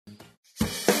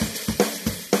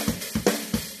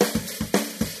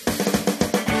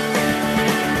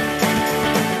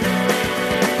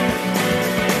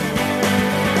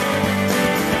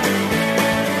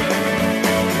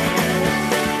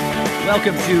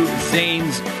Welcome to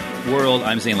Zane's World.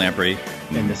 I'm Zane Lamprey.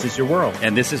 And this is your world.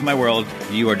 And this is my world.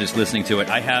 You are just listening to it.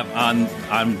 I have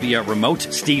on via remote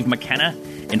Steve McKenna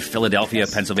in Philadelphia,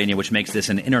 Pennsylvania, which makes this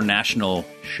an international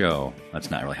show.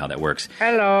 That's not really how that works.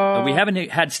 Hello. We haven't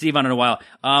had Steve on in a while.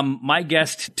 My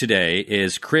guest today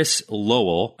is Chris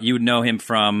Lowell. You would know him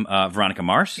from Veronica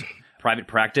Mars, Private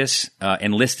Practice,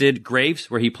 Enlisted, Graves,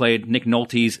 where he played Nick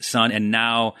Nolte's son, and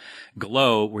now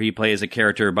Glow, where he plays a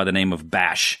character by the name of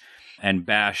Bash. And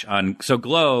Bash on... So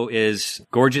Glow is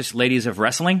Gorgeous Ladies of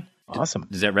Wrestling. Awesome.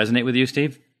 Does that resonate with you,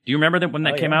 Steve? Do you remember when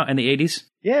that came out in the 80s?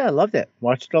 Yeah, I loved it.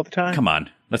 Watched it all the time. Come on.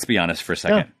 Let's be honest for a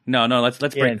second. No, let's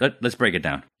break it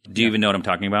down. Do you even know what I'm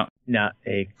talking about? Not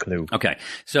a clue. Okay.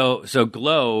 So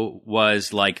Glow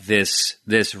was like this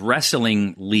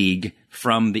wrestling league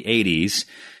from the 80s.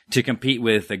 To compete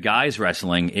with the guys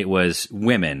wrestling, it was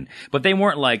women. But they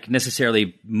weren't like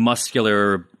necessarily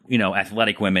muscular,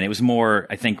 athletic women. It was more,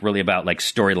 I think, really about like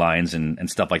storylines and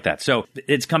stuff like that. So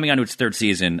it's coming on to its third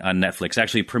season on Netflix.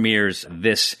 Actually premieres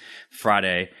this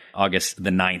Friday, August the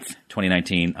 9th,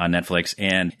 2019 on Netflix.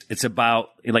 And it's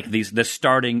about like the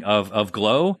starting of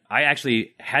Glow. I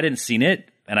actually hadn't seen it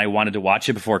and I wanted to watch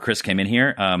it before Chris came in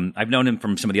here. I've known him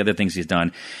from some of the other things he's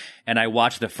done. And I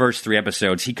watched the first 3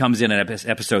 episodes. He comes in at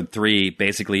episode 3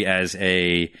 basically as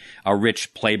a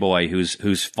rich playboy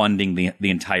who's funding the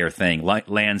entire thing.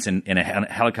 Lands in a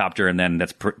helicopter, and then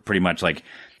that's pretty much like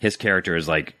his character is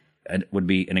like would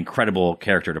be an incredible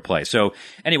character to play. So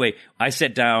anyway, I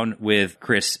sat down with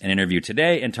Chris in an interview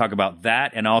today and talk about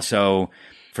that and also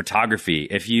photography.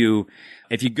 If you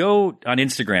go on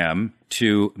Instagram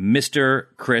to Mr.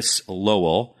 Chris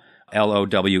Lowell,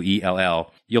 Lowell,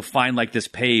 you'll find like this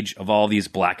page of all these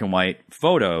black and white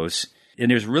photos. And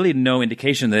there's really no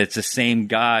indication that it's the same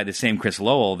guy, the same Chris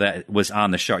Lowell that was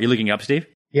on the show. Are you looking up, Steve?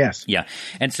 Yes. Yeah.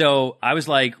 And so I was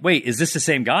like, wait, is this the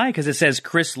same guy? Because it says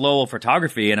Chris Lowell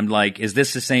Photography. And I'm like, is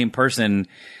this the same person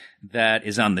that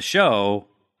is on the show?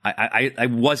 I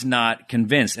was not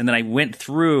convinced. And then I went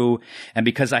through, and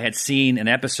because I had seen an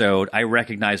episode, I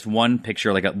recognized one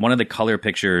picture, like one of the color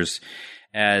pictures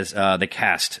as the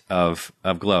cast of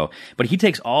Glow. But he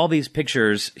takes all these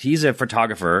pictures. He's a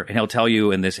photographer, and he'll tell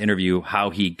you in this interview how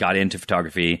he got into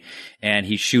photography. And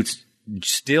he just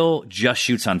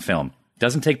shoots on film.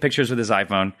 Doesn't take pictures with his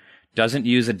iPhone. Doesn't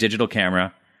use a digital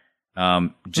camera.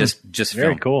 Just film.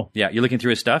 Very cool. Yeah, you're looking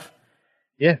through his stuff?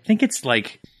 Yeah. I think it's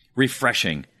like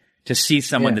refreshing to see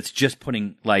someone that's just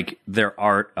putting like their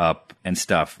art up and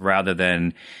stuff rather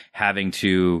than having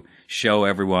to show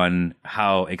everyone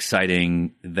how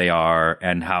exciting they are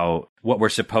and what we're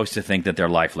supposed to think that their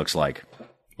life looks like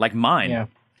mine. Yeah.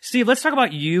 Steve, let's talk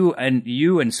about you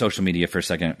and social media for a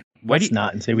second. Let's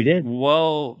not and say we did.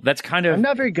 Well, that's kind of... I'm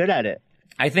not very good at it.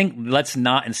 I think let's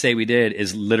not and say we did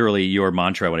is literally your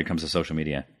mantra when it comes to social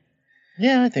media.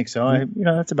 Yeah, I think so.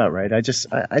 That's about right. I just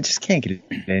can't get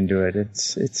into it.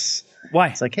 It's why?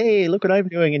 It's like, hey, look what I'm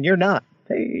doing, and you're not.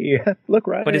 Hey, look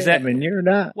right. But is that? And you're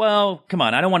not. Well, come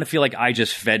on. I don't want to feel like I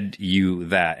just fed you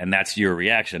that, and that's your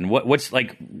reaction.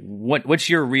 What's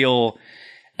your real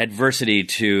adversity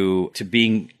to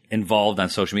being involved on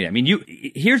social media? I mean,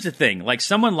 here's the thing. Like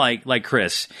someone like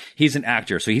Chris, he's an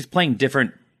actor, so he's playing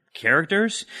different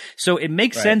characters. So it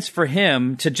makes sense for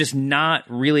him to just not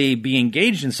really be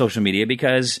engaged in social media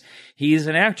because he's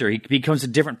an actor. He becomes a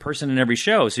different person in every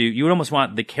show. So you would almost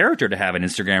want the character to have an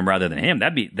Instagram rather than him.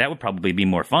 That would probably be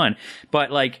more fun.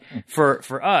 But like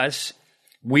for us,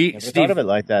 Steve, thought of it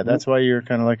like that. That's why you're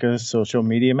kind of like a social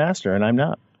media master, and I'm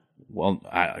not. Well,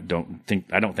 I don't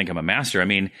think I'm a master. I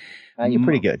mean, you're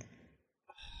pretty good.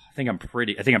 I think I'm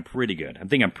pretty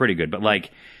good. But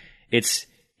like, it's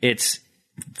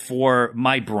for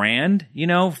my brand,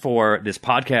 for this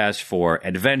podcast, for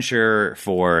adventure,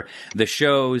 for the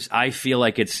shows, I feel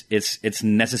like it's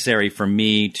necessary for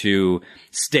me to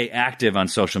stay active on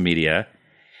social media.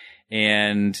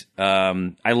 And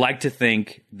I like to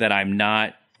think that I'm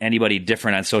not anybody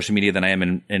different on social media than I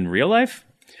am in real life.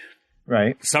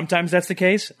 Right. Sometimes that's the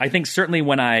case. I think certainly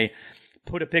when I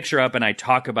put a picture up and I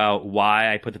talk about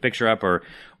why I put the picture up or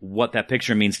what that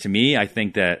picture means to me, I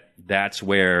think that's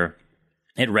where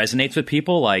it resonates with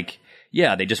people. Like,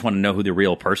 yeah, they just want to know who the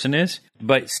real person is.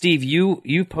 But Steve,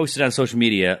 you posted on social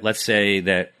media, let's say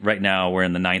that right now we're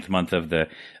in the 9th month of the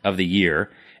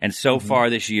year. And so far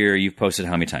this year, you've posted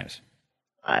how many times?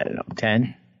 I don't know,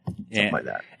 10, something like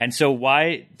that. And so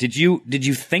why did you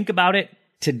think about it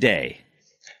today?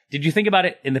 Did you think about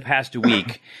it in the past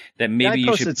week that maybe you should...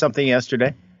 I posted something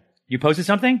yesterday. You posted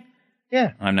something?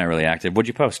 Yeah. I'm not really active. What'd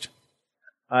you post?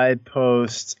 I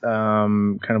post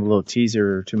kind of a little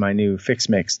teaser to my new Fix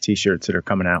Mix t-shirts that are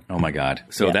coming out. Oh my God.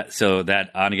 So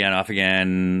that on again, off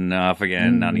again,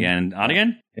 on again, on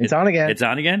again? It's on again. It's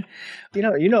on again?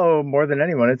 You know more than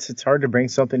anyone, it's hard to bring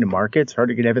something to market. It's hard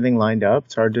to get everything lined up.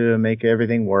 It's hard to make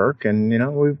everything work. And,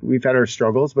 we've had our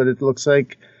struggles, but it looks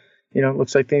like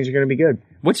things are going to be good.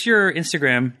 What's your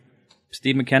Instagram?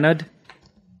 Steve McKenna?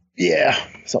 Yeah,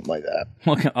 something like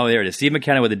that. Oh, there it is. Steve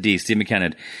McKenna with a D. Steve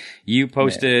McKenna. You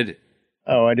posted. Yeah.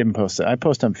 Oh, I didn't post it. I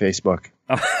post on Facebook.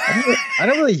 I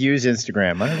don't really use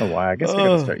Instagram. I don't know why. I guess I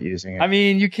got to start using it. I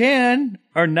mean, you can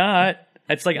or not.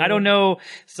 It's like, I don't know.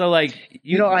 So like,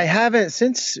 I haven't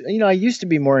since, I used to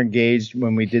be more engaged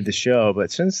when we did the show,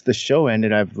 but since the show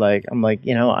ended, I'm like,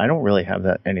 I don't really have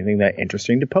anything that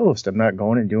interesting to post. I'm not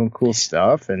going and doing cool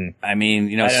stuff. And I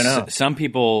mean, I don't know. Some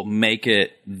people make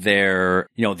it their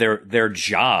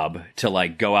job to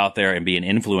like go out there and be an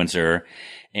influencer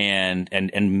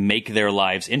and make their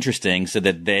lives interesting so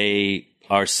that they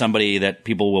are somebody that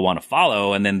people will want to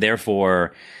follow. And then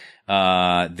therefore,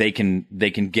 they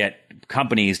can get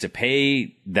companies to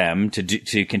pay them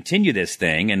to continue this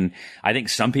thing. And I think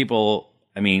some people,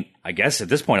 I guess at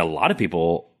this point, a lot of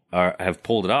people have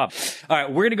pulled it off. All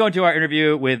right. We're going to go into our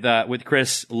interview with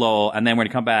Chris Lowell, and then we're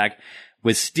going to come back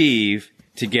with Steve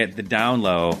to get the down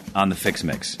low on the Fix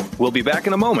Mix. We'll be back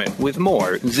in a moment with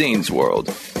more Zane's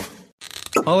World.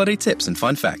 Holiday tips and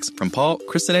fun facts from Paul,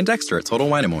 Kristen, and Dexter at Total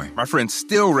Wine & More. My friends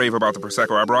still rave about the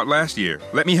Prosecco I brought last year.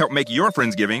 Let me help make your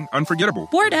Friendsgiving unforgettable.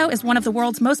 Bordeaux is one of the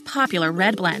world's most popular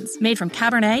red blends, made from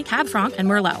Cabernet, Cab Franc, and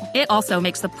Merlot. It also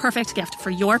makes the perfect gift for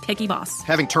your picky boss.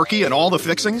 Having turkey and all the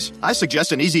fixings? I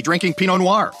suggest an easy-drinking Pinot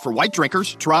Noir. For white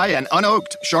drinkers, try an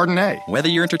unoaked Chardonnay. Whether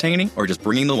you're entertaining or just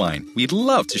bringing the wine, we'd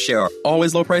love to share our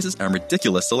always low prices and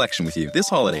ridiculous selection with you this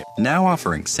holiday. Now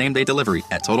offering same-day delivery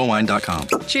at TotalWine.com.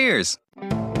 Cheers!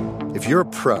 If you're a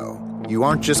pro, you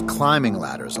aren't just climbing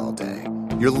ladders all day.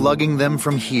 You're lugging them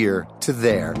from here to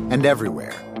there and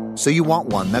everywhere. So you want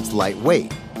one that's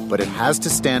lightweight, but it has to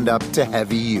stand up to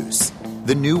heavy use.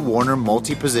 The new Warner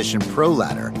Multi-Position Pro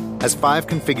Ladder has 5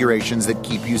 configurations that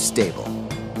keep you stable.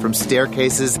 From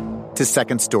staircases to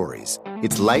second stories,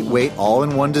 its lightweight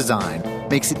all-in-one design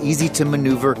makes it easy to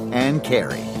maneuver and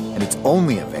carry, and it's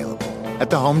only available at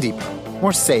the Home Depot.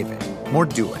 More save it, more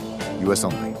do it. U.S.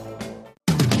 only.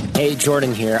 Hey,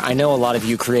 Jordan here. I know a lot of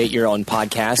you create your own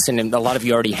podcasts, and a lot of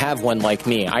you already have one like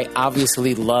me. I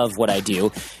obviously love what I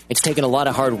do. It's taken a lot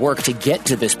of hard work to get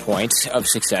to this point of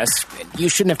success. You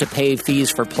shouldn't have to pay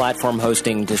fees for platform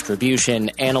hosting,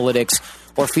 distribution, analytics,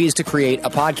 or fees to create a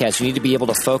podcast. You need to be able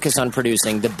to focus on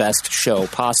producing the best show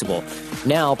possible.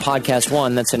 Now, Podcast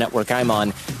One, that's the network I'm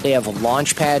on, they have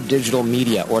Launchpad Digital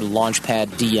Media, or Launchpad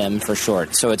DM for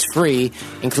short. So it's free,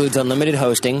 includes unlimited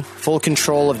hosting, full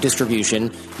control of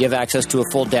distribution. You have access to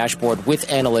a full dashboard with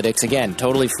analytics. Again,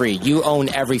 totally free. You own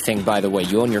everything, by the way.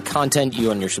 You own your content, you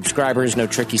own your subscribers, no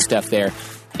tricky stuff there.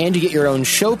 And you get your own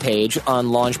show page on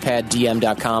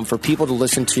launchpaddm.com for people to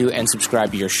listen to and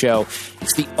subscribe to your show.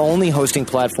 It's the only hosting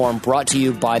platform brought to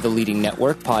you by the leading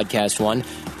network, Podcast One.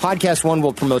 Podcast One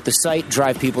will promote the site,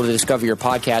 drive people to discover your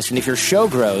podcast, and if your show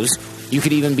grows, you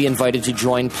could even be invited to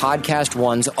join Podcast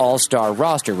One's all-star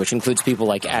roster, which includes people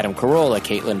like Adam Carolla,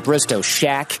 Caitlin Bristow,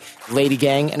 Shaq, Lady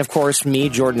Gang, and of course me,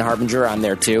 Jordan Harbinger, I'm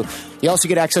there too. You also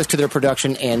get access to their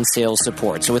production and sales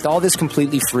support. So with all this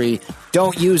completely free,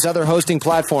 don't use other hosting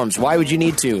platforms. Why would you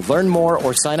need to? Learn more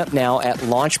or sign up now at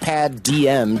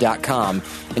launchpaddm.com.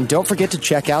 And don't forget to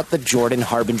check out The Jordan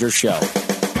Harbinger Show.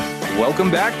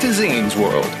 Welcome back to Zane's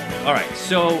World. All right,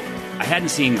 so I hadn't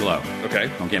seen Glow.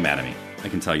 Okay. Don't get mad at me. I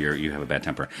can tell you have a bad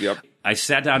temper. Yep. I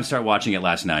sat down and started watching it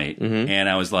last night, and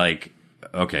I was like,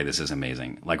 okay, this is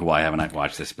amazing. Like, why haven't I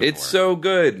watched this before? It's so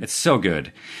good. It's so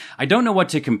good. I don't know what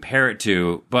to compare it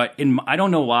to, but I don't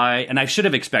know why, and I should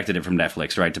have expected it from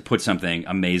Netflix, right, to put something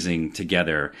amazing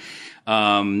together.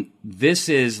 This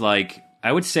is like,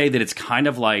 I would say that it's kind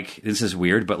of like, this is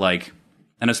weird, but like,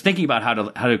 and I was thinking about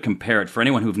how to compare it for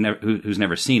anyone who's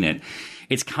never seen it.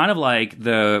 It's kind of like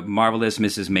the Marvelous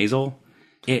Mrs. Maisel,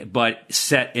 but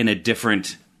set in a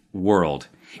different world.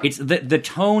 It's the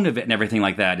tone of it and everything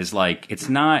like that is like, it's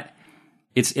not,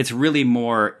 it's really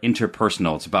more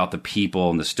interpersonal. It's about the people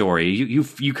and the story.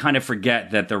 You kind of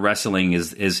forget that the wrestling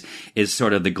is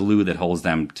sort of the glue that holds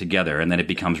them together, and then it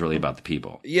becomes really about the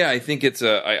people. Yeah, I think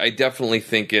I definitely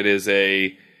think it is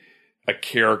a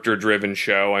character-driven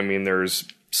show. I mean, there's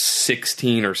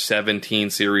 16 or 17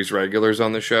 series regulars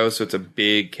on the show, so it's a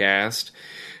big cast.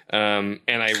 And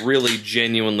I really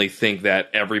genuinely think that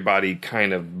everybody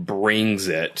kind of brings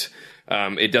it.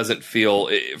 It doesn't feel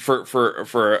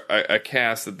for a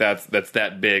cast that's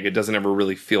that big. It doesn't ever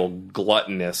really feel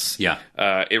gluttonous. Yeah.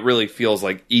 It really feels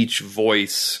like each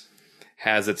voice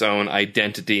has its own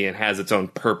identity and has its own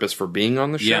purpose for being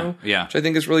on the show. Yeah. Which I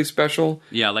think is really special.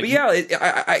 Yeah. Like, but yeah,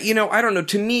 I don't know.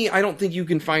 To me, I don't think you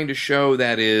can find a show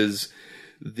that is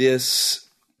this.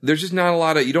 There's just not a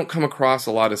lot of. You don't come across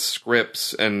a lot of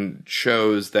scripts and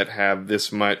shows that have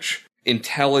this much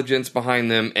intelligence behind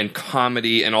them and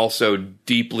comedy and also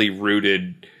deeply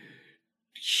rooted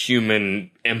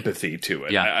human empathy to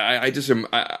it. Yeah.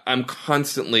 I'm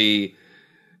constantly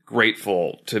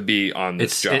grateful to be on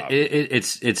this job.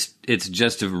 It's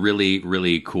just a really,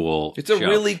 really cool It's a show.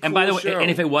 really cool And by the way, show. and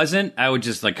if it wasn't, I would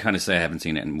just like kind of say I haven't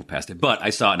seen it and move past it. But I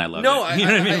saw it and I loved No, it. You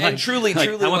know what I mean? and truly, like,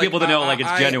 I want people to know like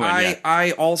it's genuine.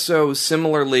 I also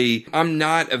similarly, I'm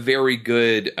not a very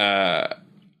good.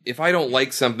 If I don't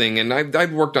like something, and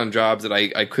I've worked on jobs that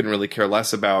I couldn't really care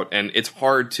less about, and it's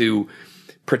hard to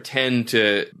pretend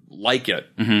to like it.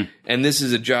 Mm-hmm. And this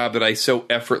is a job that I so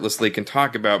effortlessly can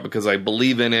talk about because I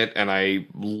believe in it and I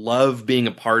love being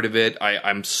a part of it.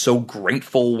 I'm so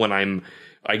grateful when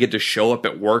I get to show up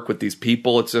at work with these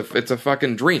people. It's a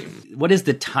fucking dream. What is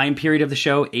the time period of the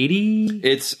show?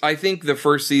 80? I think the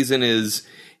first season is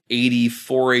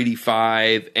 84,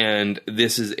 85, and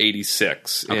this is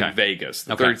 86 in Vegas.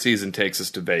 The third season takes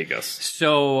us to Vegas.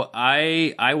 So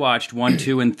I watched 1,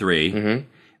 2, and 3,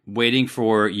 waiting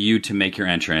for you to make your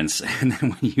entrance, and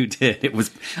then when you did, it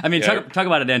was. I mean, talk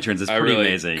about an entrance. It's pretty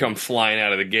amazing. Come flying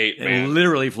out of the gate, man.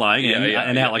 Literally flying in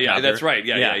a helicopter. Yeah, that's right.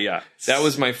 Yeah. That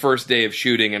was my first day of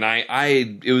shooting, and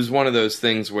it was one of those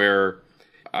things where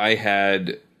I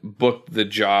had booked the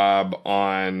job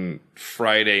on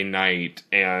Friday night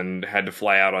and had to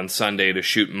fly out on Sunday to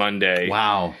shoot Monday.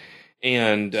 Wow.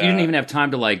 And you didn't even have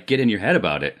time to like get in your head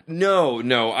about it. No.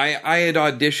 I had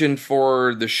auditioned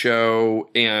for the show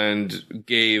and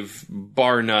gave,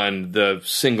 bar none, the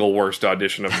single worst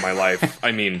audition of my life.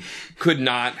 I mean, could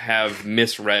not have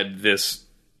misread this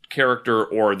character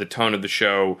or the tone of the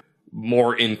show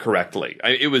more incorrectly.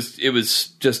 It was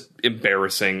just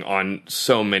embarrassing on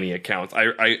so many accounts.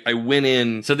 I went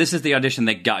in. So this is the audition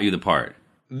that got you the part.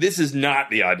 This is not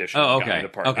the audition that got me the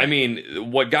part. Okay. I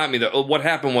mean, what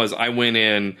happened was I went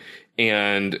in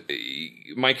and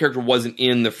my character wasn't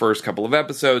in the first couple of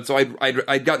episodes, so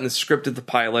I'd gotten the script of the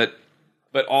pilot,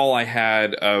 but all I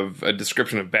had of a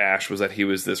description of Bash was that he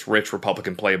was this rich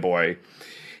Republican playboy,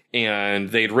 and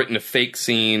they'd written a fake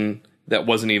scene that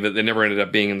never ended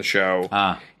up being in the show.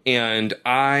 And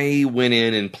I went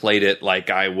in and played it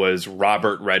like I was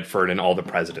Robert Redford in All the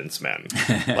President's Men.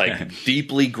 Like,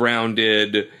 deeply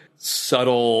grounded,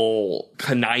 subtle,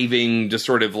 conniving, just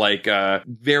sort of like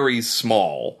very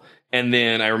small. And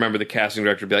then I remember the casting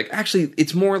director be like, actually,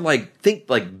 it's more like, think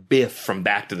like Biff from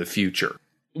Back to the Future.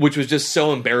 Which was just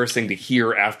so embarrassing to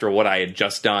hear after what I had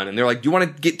just done. And they're like, do you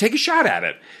want to take a shot at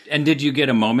it? And did you get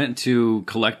a moment to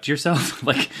collect yourself?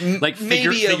 like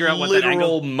figure out what that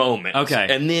angle? Literal moment. Okay.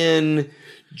 And then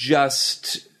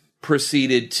just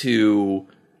proceeded to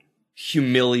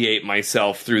humiliate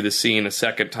myself through the scene a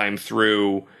second time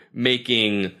through,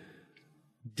 making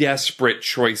desperate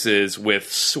choices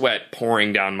with sweat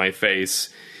pouring down my face.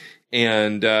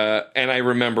 And I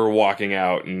remember walking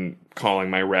out and calling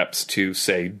my reps to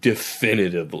say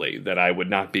definitively that I would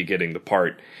not be getting the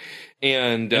part.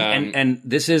 And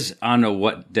this is on a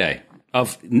what day?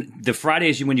 Of the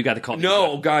Fridays when you got the call?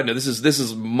 No, God, no. This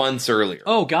is months earlier.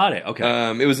 Oh, got it.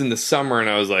 Okay. It was in the summer, and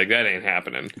I was like, that ain't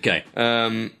happening. Okay.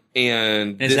 And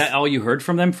is that all you heard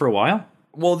from them for a while?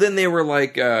 Well, then they were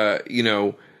like, there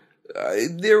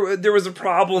was a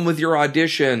problem with your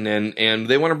audition, and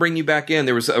they want to bring you back in.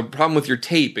 There was a problem with your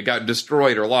tape; it got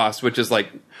destroyed or lost, which is like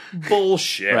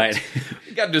bullshit. Right?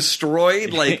 It got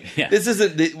destroyed. Like This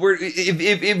isn't.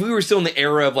 If we were still in the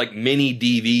era of like mini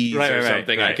DVDs or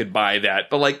something, I could buy that.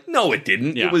 But like, no, it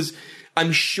didn't. Yeah. It was.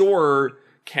 I'm sure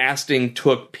casting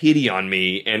took pity on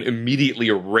me and immediately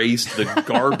erased the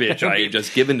garbage I had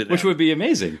just given to them. Which would be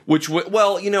amazing.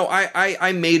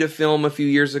 I made a film a few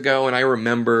years ago, and I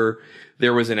remember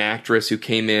there was an actress who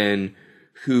came in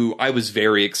who I was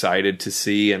very excited to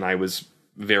see, and I was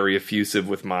very effusive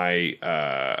with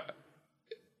my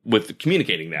with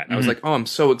communicating that. And I was like, oh, I'm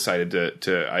so excited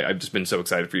I've just been so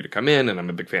excited for you to come in, and I'm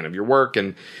a big fan of your work.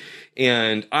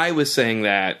 And I was saying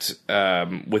that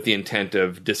with the intent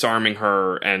of disarming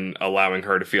her and allowing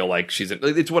her to feel like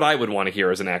it's what I would want to hear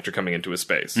as an actor coming into a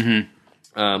space. Mm-hmm.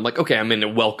 like, okay, I'm in a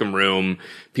welcome room.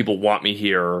 People want me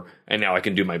here, and now I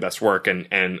can do my best work. And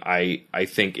I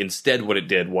think instead what it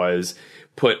did was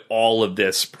put all of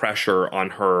this pressure on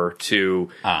her to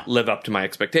live up to my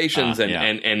expectations. And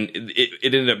it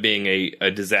ended up being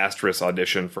a disastrous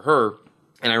audition for her.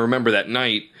 And I remember that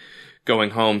night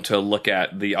going home to look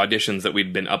at the auditions that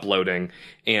we'd been uploading,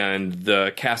 and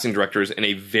the casting directors, in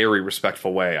a very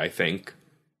respectful way, I think,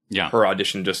 her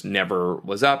audition just never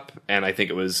was up, and I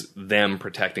think it was them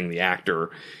protecting the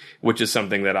actor, which is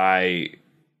something that I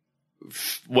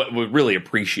would really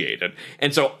appreciated.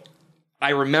 And so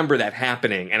I remember that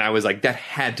happening, and I was like, that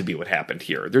had to be what happened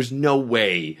here. There's no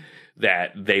way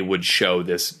that they would show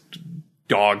this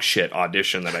dog shit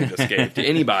audition that I just gave to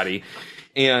anybody.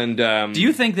 And do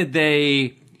you think that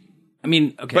they? I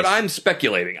mean, okay, but I'm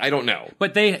speculating. I don't know.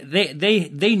 But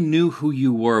they knew who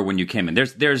you were when you came in.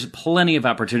 There's plenty of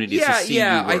opportunities to see you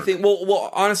work. I think. Well,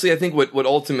 honestly, I think what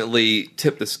ultimately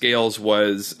tipped the scales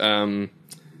was I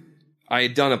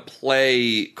had done a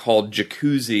play called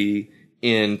Jacuzzi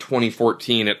in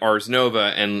 2014 at Ars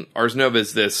Nova, and Ars Nova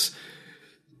is this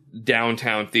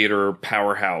downtown theater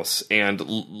powerhouse, and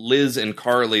Liz and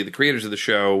Carly, the creators of the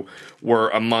show, were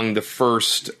among the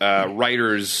first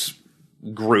writers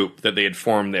group that they had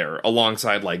formed there,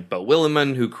 alongside like Bo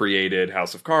Willimon, who created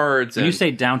House of Cards. When you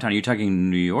say downtown, are you talking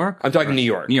New York? I'm talking New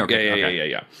York. New York.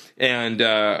 Yeah. And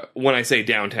when I say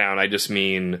downtown, I just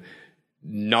mean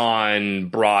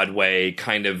non-Broadway,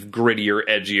 kind of grittier,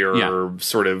 edgier,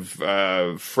 sort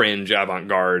of fringe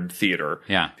avant-garde theater.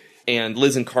 Yeah. And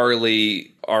Liz and Carly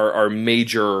are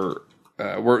major,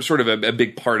 were sort of a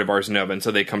big part of Ars Nova, and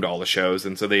so they come to all the shows,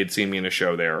 and so they had seen me in a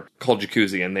show there called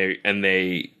Jacuzzi, and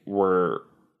they were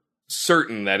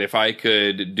certain that if I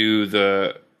could do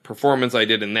the performance I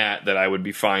did in that I would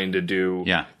be fine to do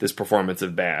this performance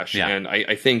of Bash. Yeah. And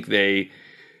I think they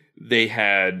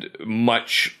had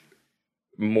much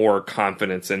more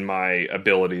confidence in my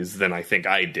abilities than I think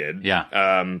I did. Yeah.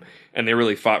 And they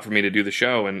really fought for me to do the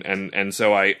show. And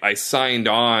so I signed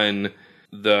on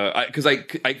because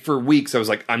I for weeks I was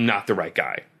like, I'm not the right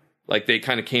guy. Like, they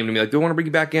kind of came to me like, do I want to bring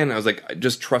you back in? I was like,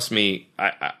 just trust me.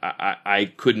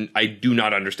 I do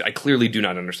not understand. I clearly do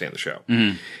not understand the show.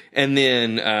 Mm-hmm. And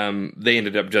then they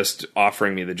ended up just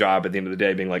offering me the job at the end of the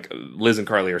day, being like, Liz and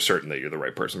Carly are certain that you're the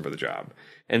right person for the job.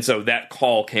 And so that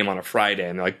call came on a Friday,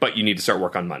 and they're like, but you need to start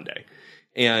work on Monday.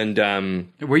 And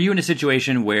were you in a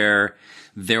situation where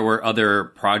there were other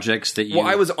projects that you... Well,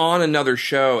 I was on another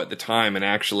show at the time, and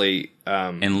actually...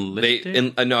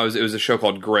 enlisted? No, it was a show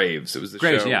called Graves. It was the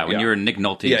Graves, show... yeah, when you were Nick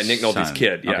Nolte's Yeah, Nick Nolte's son.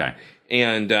 kid, yeah.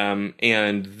 Okay.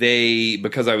 And they,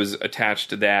 because I was attached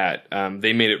to that,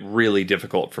 they made it really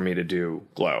difficult for me to do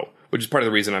Glow, which is part of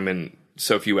the reason I'm in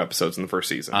so few episodes in the first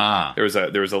season. There was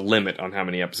a limit on how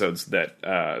many episodes that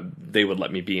they would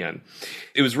let me be in.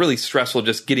 It was really stressful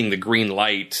just getting the green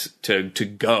light to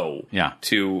go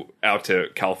out to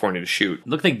California to shoot. It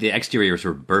looked like the exteriors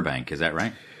were Burbank, is that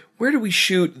right? Where did we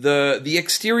shoot? The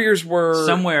exteriors were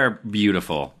somewhere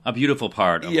beautiful, a beautiful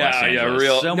part of Los Angeles.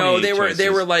 Real. So no, many choices. they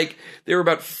were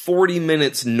about 40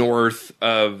 minutes north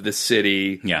of the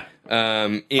city. Yeah.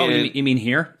 You mean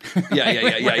here?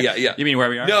 Yeah. You mean where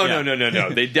we are? No.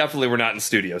 They definitely were not in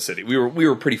Studio City. We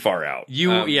were pretty far out.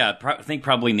 I think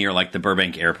probably near like the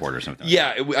Burbank Airport or something.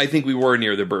 I think we were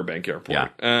near the Burbank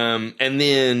Airport. Yeah. And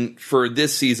then for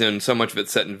this season, so much of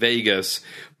it's set in Vegas,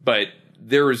 but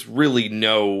there is really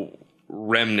no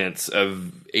remnants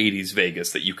of 80s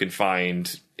Vegas that you can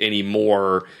find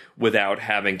anymore without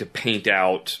having to paint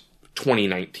out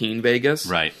 2019 Vegas.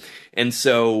 Right. And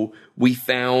so we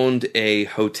found a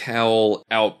hotel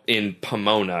out in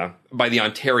Pomona by the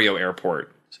Ontario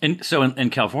airport. In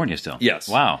California still? Yes.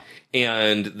 Wow.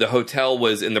 And the hotel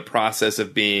was in the process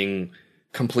of being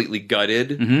completely gutted.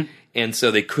 Mm-hmm. And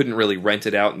so they couldn't really rent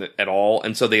it out at all.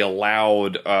 And so they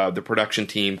allowed the production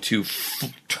team to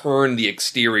turn the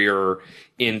exterior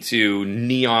into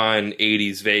neon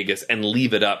 80s Vegas and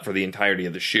leave it up for the entirety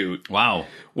of the shoot. Wow.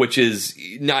 Which is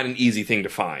not an easy thing to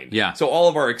find. Yeah. So all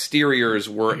of our exteriors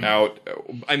were out.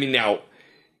 I mean, now,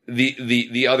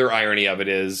 the other irony of it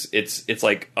is it's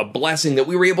like a blessing that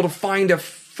we were able to find a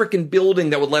freaking building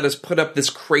that would let us put up this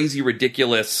crazy,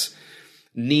 ridiculous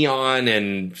neon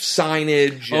and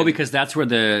signage. Oh, because that's where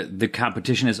the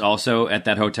competition is also at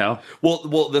that hotel?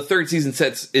 Well, the third season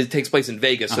takes place in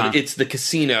Vegas, so it's the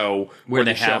casino where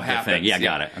the show happens. Thing. Yeah,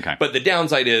 got it. Okay. But the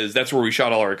downside is that's where we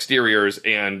shot all our exteriors,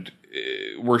 and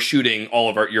we're shooting all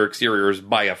of your exteriors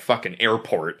by a fucking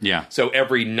airport. Yeah. So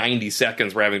every 90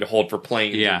 seconds we're having to hold for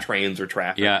planes or trains or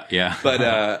traffic.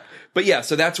 Yeah. But yeah,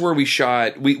 so that's where we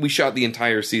shot. We shot the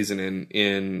entire season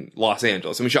in Los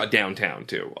Angeles, and we shot downtown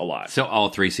too a lot. So all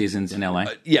 3 seasons in LA?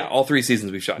 Yeah, all 3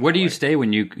 seasons we've shot. Where do you stay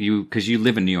when because you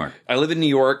live in New York? I live in New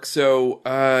York, so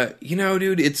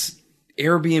dude, it's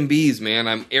Airbnbs, man.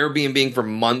 I'm Airbnbing for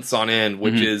months on end,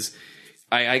 which is,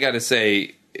 I got to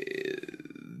say,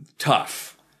 tough.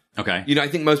 Okay. I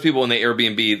think most people when they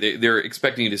Airbnb, they're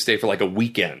expecting you to stay for like a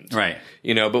weekend. Right.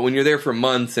 But when you're there for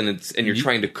months and you're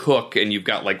trying to cook and you've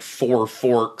got like 4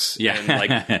 forks and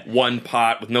like 1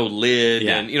 pot with no lid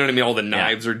and you know what I mean, all the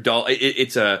knives are dull.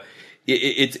 It's a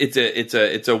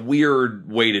weird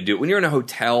way to do it. When you're in a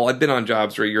hotel, I've been on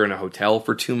jobs where you're in a hotel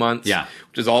for 2 months,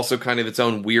 which is also kind of its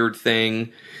own weird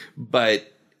thing. But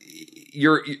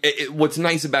what's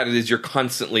nice about it is you're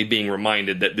constantly being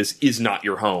reminded that this is not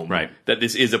your home, right? That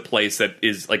this is a place that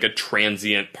is like a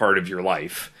transient part of your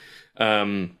life.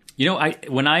 When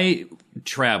I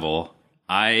travel,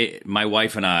 my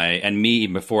wife and I, and me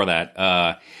even before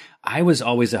that, I was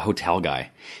always a hotel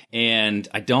guy, and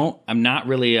I'm not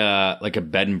really like a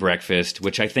bed and breakfast,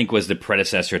 which I think was the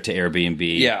predecessor to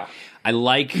Airbnb. Yeah. I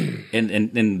like,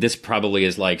 and this probably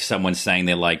is like someone saying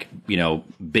they like,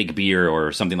 big beer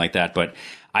or something like that. But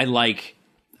I like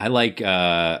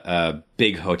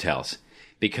big hotels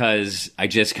because I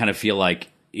just kind of feel like,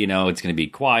 it's going to be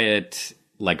quiet.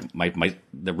 Like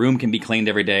the room can be cleaned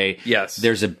every day. Yes.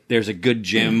 There's a good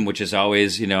gym, which is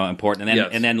always, important.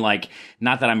 And then like,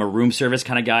 not that I'm a room service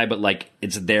kind of guy, but like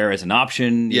it's there as an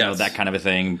option, that kind of a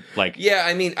thing. Like, yeah,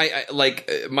 I mean, I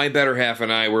like my better half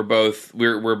and I, we're both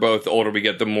the older we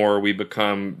get, the more we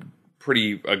become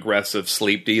pretty aggressive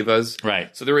sleep divas.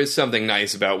 Right. So there is something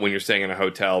nice about when you're staying in a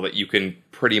hotel that you can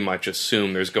pretty much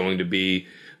assume there's going to be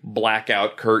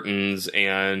blackout curtains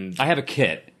and I have a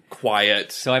kit.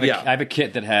 Quiet. So I have a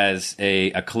kit that has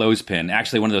a clothespin,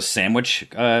 actually one of those sandwich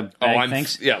bag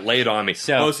things. Yeah, lay it on me.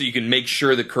 So you can make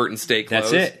sure the curtains stay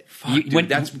closed. That's it. Fuck, dude,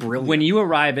 that's brilliant. When you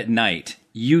arrive at night,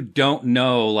 you don't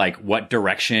know like what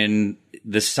direction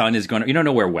the sun is going to, you don't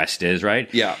know where west is,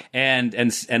 right? Yeah. And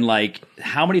like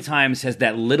how many times has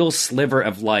that little sliver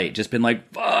of light just been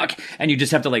like, fuck, and you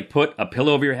just have to like put a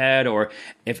pillow over your head, or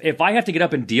if I have to get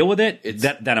up and deal with it,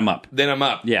 then I'm up. Then I'm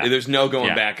up. Yeah. There's no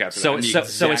going back after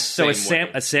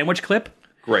that. A sandwich clip.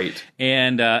 Great.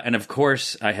 And of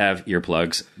course I have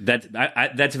earplugs.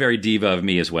 That's very diva of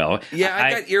me as well. Yeah,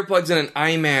 I got earplugs and an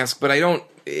eye mask, but I don't,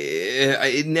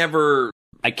 it never...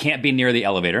 I can't be near the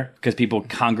elevator because people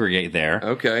congregate there.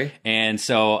 Okay. And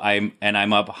so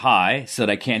I'm up high so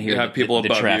that I can't hear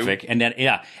the traffic. You. And then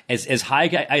as high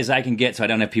as I can get so I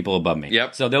don't have people above me.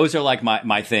 Yep. So those are like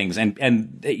my things,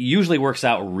 and it usually works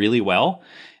out really well.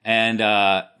 And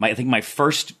I think my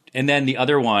first, and then the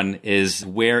other one is,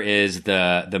 where is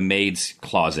the maid's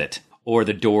closet or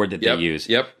the door that they use?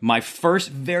 Yep. My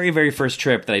very, very first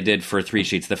trip that I did for 3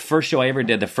 Sheets, the first show I ever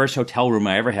did, the first hotel room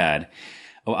I ever had,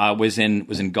 was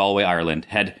in Galway, Ireland.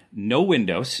 Had no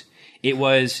windows. It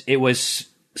was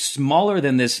smaller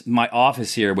than my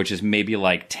office here, which is maybe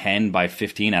like 10 by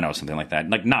 15, I don't know, something like that.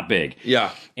 Like not big. Yeah.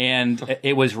 And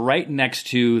it was right next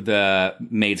to the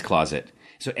maid's closet.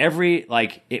 So every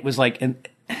 5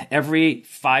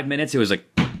 minutes it was like,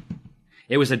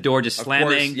 it was a door just slamming.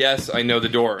 Of course, yes, I know the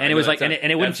door. And it was like, and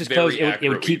it wouldn't just close. It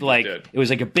would keep like, it was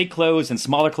like a big close and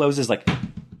smaller closes, like,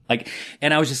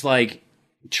 and I was just like,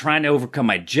 trying to overcome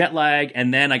my jet lag,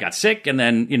 and then I got sick, and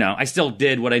then I still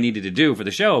did what I needed to do for the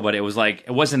show, but it was like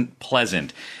it wasn't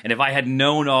pleasant. And if I had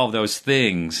known all of those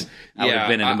things, I would have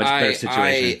been in a much better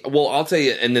situation. I'll tell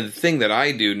you, and the thing that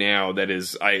I do now that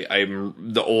is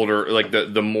I'm the older, like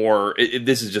the more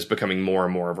this is just becoming more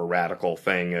and more of a radical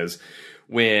thing, is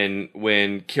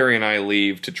when Carrie and I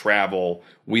leave to travel,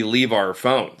 we leave our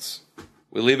phones.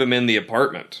 We leave them in the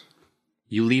apartment.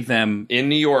 You leave them in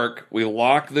New York. We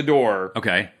lock the door.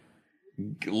 Okay.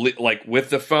 Like with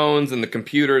the phones and the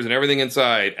computers and everything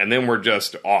inside, and then we're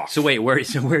just off. So wait, where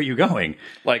are you going?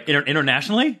 Like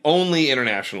internationally? Only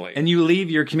internationally. And you leave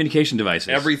your communication devices.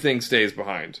 Everything stays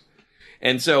behind.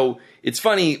 And so it's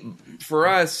funny for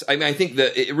us. I mean, I think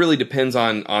that it really depends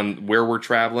on where we're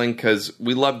traveling, because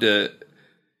we love to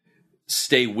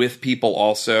stay with people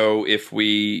also if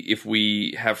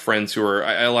we have friends who are,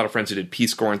 I had a lot of friends who did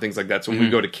Peace Corps and things like that. So when we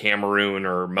go to Cameroon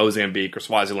or Mozambique or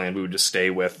Swaziland, we would just stay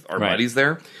with our buddies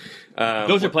there.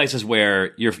 Those are places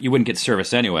where you wouldn't get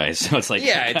service anyway, so it's like,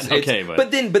 yeah, it's okay.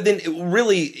 But then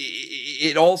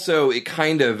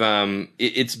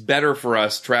it's better for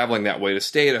us traveling that way to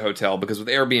stay at a hotel, because with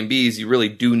Airbnbs you really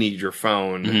do need your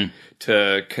phone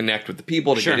to connect with the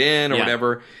people to get in or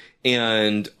whatever.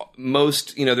 and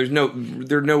most,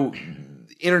 there are no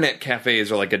internet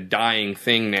cafes are like a dying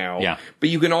thing now. Yeah. But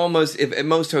you can almost, if at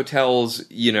most hotels,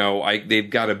 they've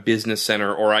got a business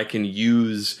center, or I can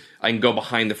go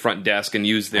behind the front desk and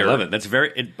use their. I love it. That's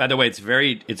by the way, it's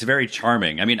very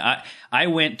charming. I mean, I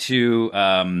went to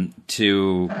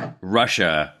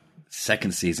Russia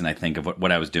second season, I think, of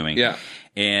what I was doing. Yeah.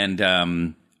 And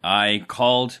I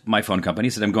called my phone company,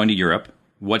 said, I'm going to Europe.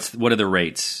 What are the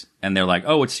rates? And they're like,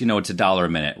 oh, it's $1 a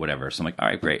minute, whatever. So I'm like, all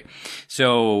right, great.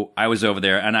 So I was over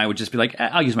there, and I would just be like,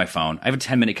 I'll use my phone. I have a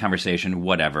 10-minute conversation,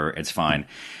 whatever, it's fine.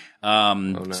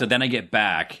 So then I get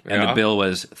back, and the bill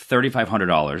was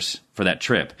 $3,500 for that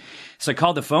trip. So I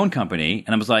called the phone company,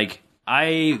 and I was like,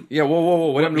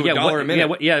 whoa, what happened to $1 a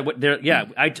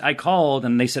minute? I called,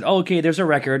 and they said, oh, okay, there's a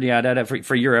record,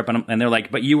 for Europe, and they're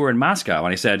like, but you were in Moscow,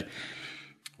 and I said,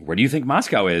 where do you think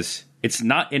Moscow is? It's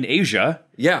not in Asia.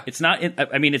 Yeah. It's not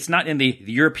in the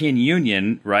European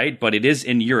Union, right? But it is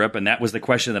in Europe, and that was the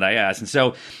question that I asked. And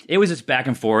so it was just back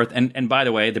and forth. And by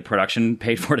the way, the production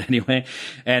paid for it anyway.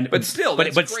 But still,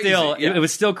 it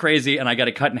was still crazy, and I got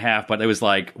it cut in half. But it was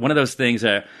like one of those things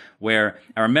where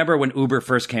I remember when Uber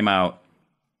first came out,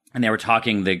 and they were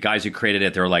talking, the guys who created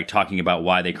it, they were like talking about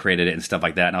why they created it and stuff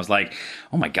like that. And I was like,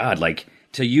 oh my God, like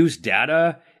to use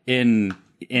data in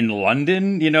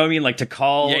London, you know what I mean? Like to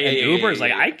call Uber is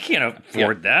like, I can't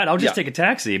afford that. I'll just take a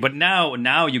taxi. But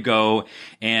now you go,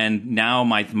 and now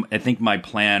I think my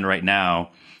plan right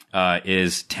now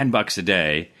is $10 a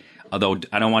day. Although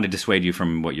I don't want to dissuade you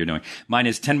from what you're doing. Mine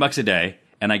is $10 a day,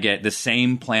 and I get the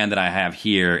same plan that I have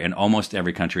here in almost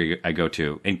every country I go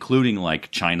to, including like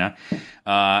China.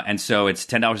 And so it's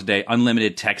 $10 a day,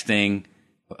 unlimited texting,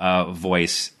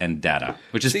 voice and data,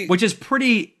 which is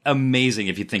pretty amazing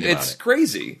if you think about it. It's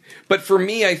crazy, but for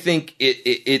me, I think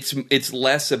it's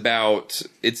less about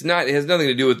it has nothing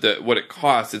to do with what it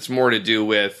costs. It's more to do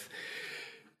with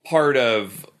part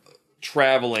of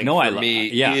traveling for me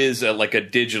is like a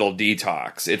digital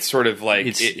detox. It's sort of like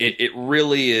it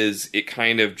really is. It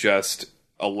kind of just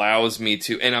allows me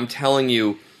to, and I'm telling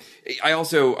you. I'm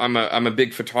a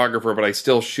big photographer, but I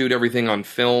still shoot everything on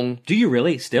film. Do you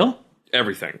really still?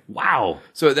 Everything. Wow.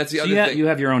 So that's the other thing. You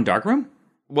have your own darkroom?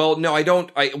 Well, no, I don't.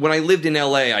 When I lived in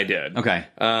LA, I did. Okay.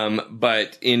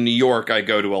 But in New York, I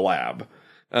go to a lab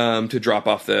to drop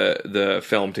off the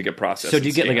film to get processed. So do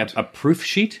you get like a proof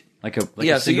sheet?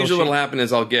 So usually what'll happen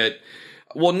is I'll get.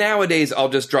 Well, nowadays I'll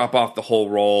just drop off the whole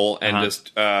roll and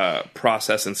just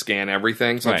process and scan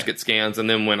everything. So I just get scans, and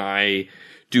then when I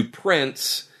do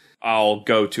prints, I'll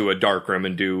go to a darkroom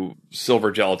and do silver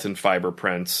gelatin fiber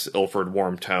prints, Ilford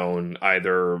warm tone,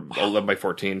 either 11 by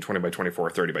 14, 20 by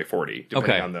 24, 30 by 40.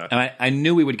 Okay. On the... And I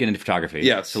knew we would get into photography.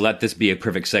 Yes. So let this be a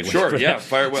perfect segue. Sure, yeah,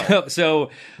 fire it well.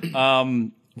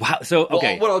 Wow. So,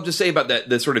 okay. What I'll just say about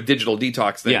the sort of digital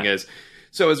detox thing is,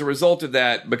 so as a result of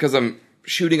that, because I'm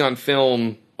shooting on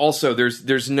film, also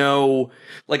there's no,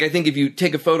 like, I think if you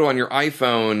take a photo on your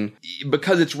iPhone,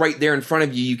 because it's right there in front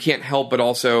of you, you can't help but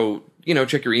also,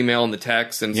 check your email and the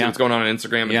text and see what's going on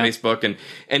Instagram and Facebook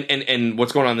and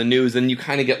what's going on in the news. And you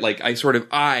kind of get like,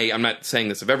 I'm not saying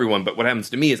this of everyone, but what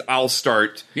happens to me is I'll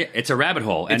start. Yeah, it's a rabbit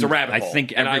hole. It's a rabbit hole. I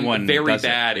think everyone I'm very does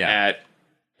bad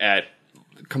at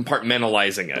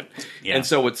compartmentalizing it. Yeah. And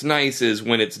so what's nice is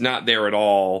when it's not there at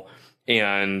all,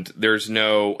 and I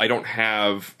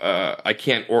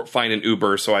can't find an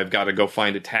Uber, so I've got to go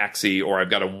find a taxi, or I've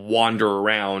got to wander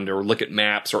around or look at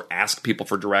maps or ask people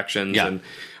for directions. Yeah. And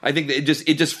I think that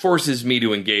it just forces me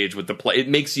to engage with the play. It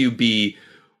makes you be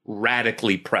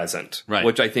radically present, right?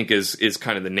 Which I think is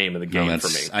kind of the name of the game for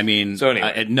me. I mean, so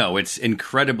anyway. It's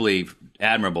incredibly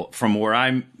admirable from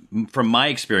my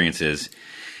experiences,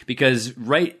 because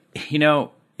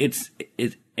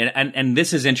And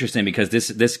this is interesting because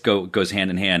this goes hand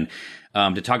in hand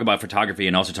to talk about photography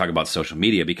and also talk about social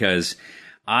media, because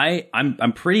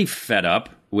I'm pretty fed up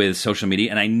with social media,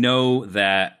 and I know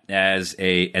that as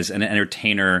an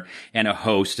entertainer and a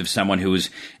host of someone who's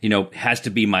has to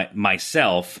be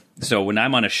myself. So when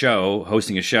I'm on a show,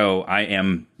 hosting a show, I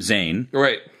am Zane,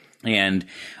 right? And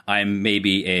I'm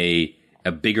maybe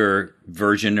a bigger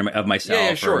version of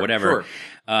myself or whatever.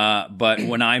 Sure. But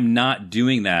when I'm not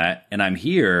doing that and I'm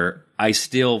here, I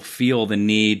still feel the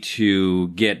need to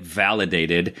get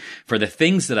validated for the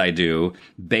things that I do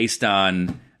based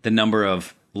on the number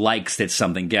of likes that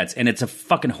something gets. And it's a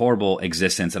fucking horrible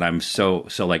existence, and I'm so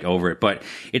like over it. But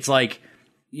it's like,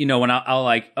 when I'll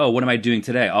like, oh, what am I doing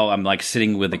today? Oh, I'm like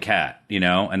sitting with a cat,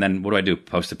 and then what do?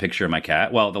 Post a picture of my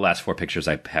cat. Well, the last 4 pictures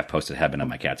I have posted have been of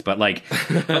my cats, but and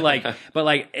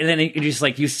then it just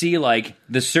like, you see like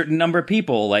the certain number of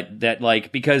people like that,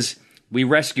 like, because we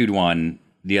rescued one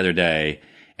the other day,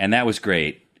 and that was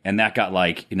great. And that got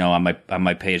like, on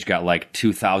my page got like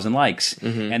 2,000 likes.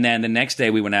 Mm-hmm. And then the next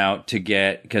day we went out to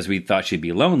get, because we thought she'd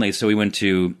be lonely, so we went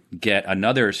to get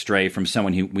another stray from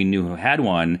someone who we knew who had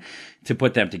one to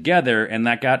put them together, and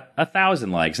that got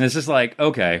 1,000 likes. And it's just like,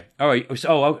 okay, all right.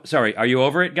 Sorry, are you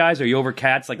over it, guys? Are you over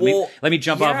cats? Like, let me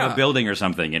jump off a building or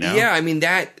something, Yeah, I mean,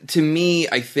 that, to me,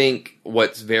 I think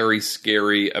what's very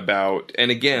scary about, and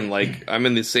again, like, I'm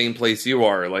in the same place you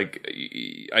are. Like,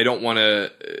 I don't want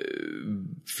to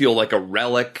feel like a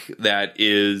relic that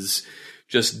is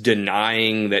just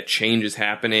denying that change is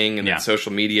happening and that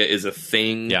social media is a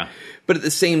thing. Yeah. But at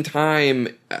the same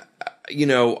time,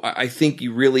 I think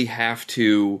you really have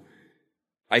to.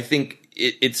 I think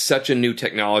it's such a new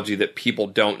technology that people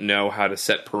don't know how to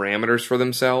set parameters for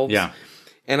themselves. Yeah.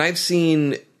 And I've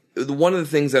seen one of the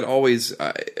things that always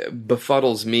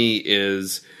befuddles me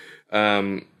is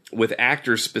with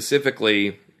actors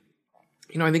specifically.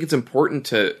 I think it's important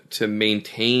to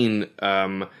maintain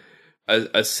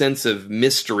a sense of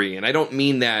mystery, and I don't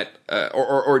mean that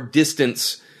or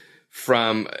distance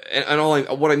from.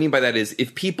 And what I mean by that is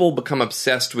if people become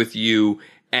obsessed with you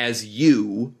as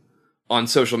you on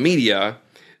social media,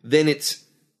 then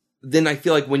I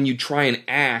feel like when you try and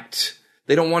act,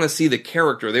 they don't want to see the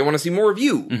character; they want to see more of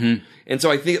you. Mm-hmm. And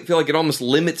so I feel like it almost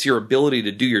limits your ability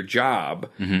to do your job.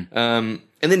 Mm-hmm.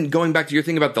 And then going back to your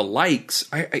thing about the likes,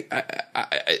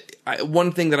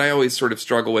 one thing that I always sort of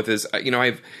struggle with is,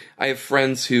 I have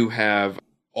friends who have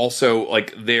also,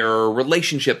 like, their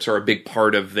relationships are a big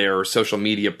part of their social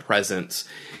media presence.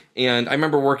 And I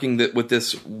remember working with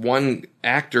this one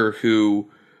actor who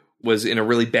was in a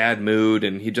really bad mood,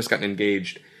 and he'd just gotten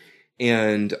engaged.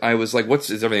 And I was like,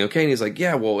 is everything okay? And he's like,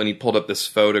 yeah, well, and he pulled up this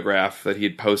photograph that he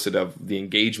had posted of the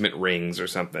engagement rings or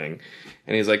something.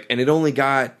 And he's like, and it only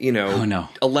got,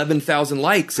 11,000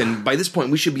 likes. And by this point,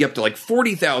 we should be up to like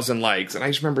 40,000 likes. And I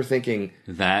just remember thinking,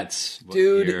 that's what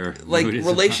dude, like,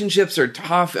 relationships are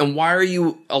tough. And why are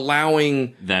you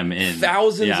allowing them in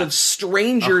thousands of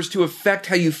strangers to affect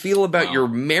how you feel about your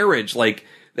marriage?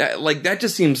 That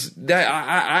just seems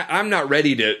that I'm not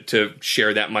ready to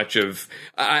share that much of.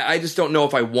 I just don't know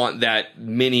if I want that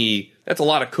many. That's a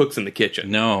lot of cooks in the kitchen.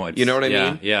 No, you know what I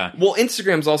mean? Yeah. Well,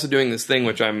 Instagram's also doing this thing,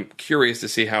 which I'm curious to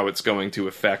see how it's going to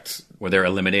affect. Where they're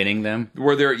eliminating them.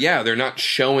 Where they're not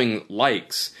showing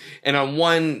likes. And on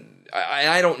one,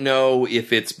 I don't know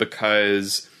if it's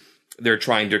because they're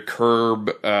trying to curb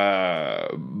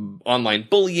online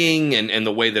bullying and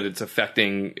the way that it's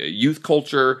affecting youth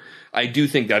culture. I do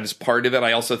think that is part of it.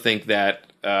 I also think that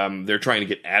they're trying to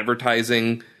get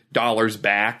advertising dollars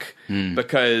back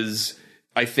because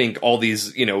I think all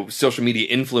these, social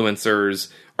media influencers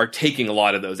are taking a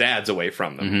lot of those ads away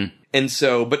from them. Mm-hmm. And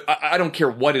so, but I don't care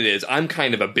what it is. I'm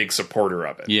kind of a big supporter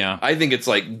of it. Yeah. I think it's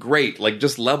like great. Like,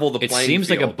 just level the playing field. It seems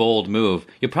like a bold move.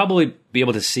 You'll probably be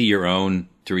able to see your own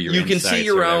through your You can see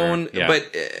your own,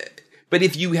 but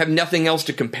if you have nothing else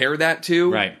to compare that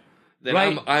to, right. then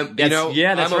I'm I'm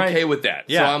okay with that.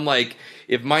 Yeah. So I'm like,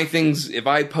 if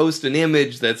I post an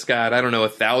image that's got,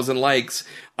 1,000 likes,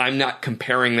 I'm not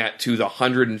comparing that to the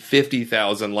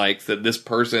 150,000 likes that this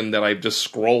person that I've just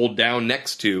scrolled down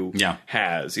next to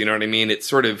has. You know what I mean? It's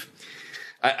sort of,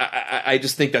 I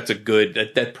just think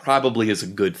that probably is a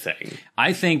good thing.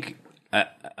 I think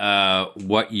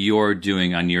what you're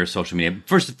doing on your social media,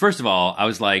 first of all, I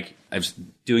was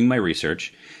doing my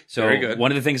research. So Very good.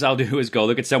 One of the things I'll do is go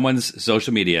look at someone's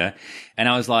social media, and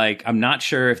I was like, I'm not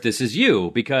sure if this is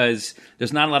you because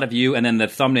there's not a lot of you, and then the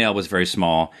thumbnail was very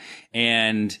small.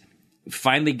 And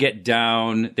finally get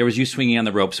down, there was you swinging on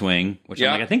the rope swing, which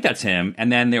I'm like, I think that's him. And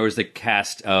then there was the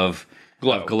cast of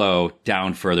Glow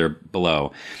down further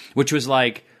below, which was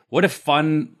like, what a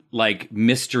fun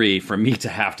mystery for me to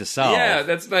have to solve. Yeah,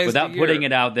 that's nice. Without putting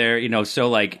it out there,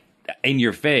 so in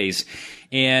your face.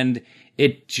 And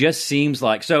it just seems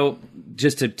like, so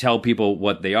just to tell people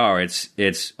what they are,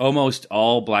 it's almost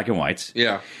all black and whites.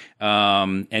 Yeah.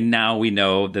 And now we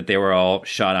know that they were all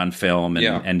shot on film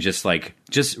and just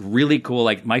really cool.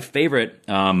 Like my favorite,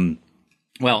 I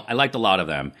liked a lot of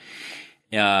them.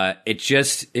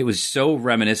 It was so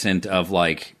reminiscent of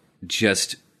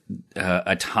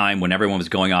a time when everyone was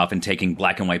going off and taking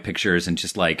black and white pictures and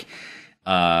just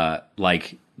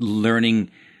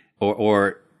learning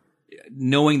or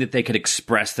knowing that they could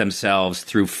express themselves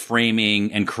through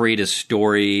framing and create a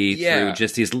story through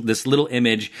just this little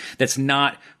image that's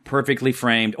not perfectly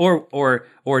framed or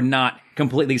not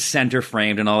completely center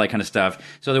framed and all that kind of stuff.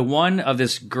 So the one of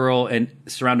this girl and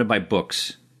surrounded by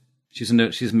books. She's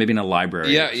maybe in a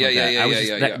library.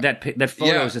 Yeah. That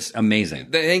photo is just amazing.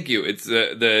 Thank you. It's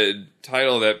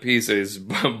title of that piece is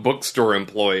bookstore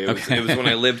employee. It was when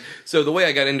I lived. So the way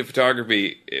I got into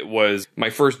photography, it was my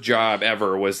first job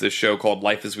ever was this show called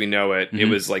Life as We Know It. It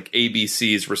was like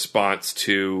ABC's response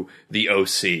to the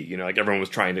OC. You know, like everyone was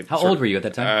trying to. How old were you at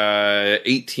that time?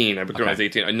 18. I booked when I was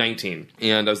 18. 19.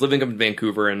 And I was living up in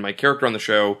Vancouver, and my character on the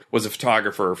show was a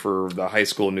photographer for the high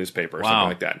school newspaper or something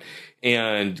like that.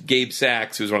 And Gabe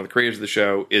Sachs, who's one of the creators of the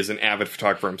show, is an avid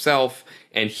photographer himself,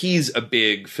 and he's a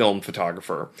big film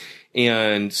photographer.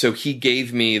 And so he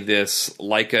gave me this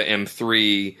Leica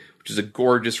M3, which is a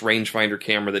gorgeous rangefinder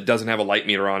camera that doesn't have a light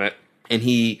meter on it. And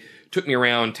he took me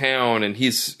around town, and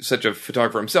he's such a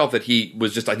photographer himself that he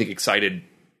was just, I think, excited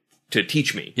to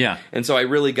teach me. Yeah. And so I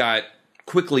really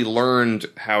quickly learned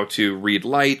how to read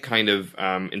light kind of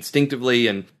instinctively,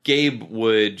 and Gabe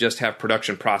would just have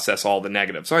production process all the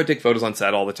negatives. So I'd take photos on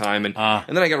set all the time, and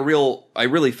then I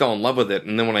really fell in love with it.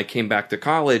 And then when I came back to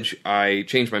college, I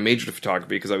changed my major to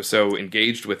photography because I was so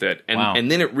engaged with it.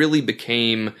 And then it really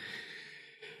became,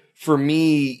 for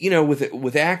me, you know,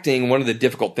 with acting, one of the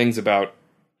difficult things about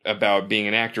being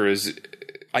an actor is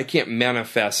I can't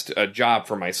manifest a job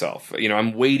for myself. You know,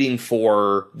 I'm waiting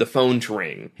for the phone to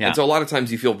ring. Yeah. And so a lot of times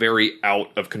you feel very out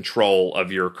of control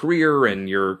of your career and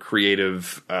your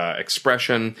creative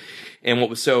expression. And what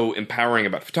was so empowering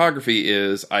about photography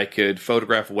is I could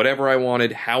photograph whatever I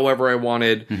wanted, however I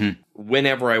wanted,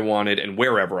 whenever I wanted, and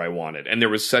wherever I wanted. And there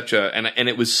was such and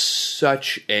it was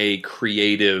such a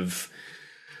creative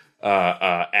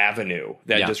avenue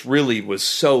that just really was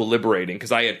so liberating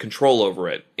because I had control over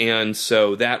it. And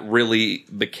so that really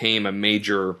became a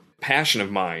major passion of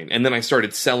mine. And then I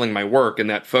started selling my work, and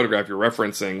that photograph you're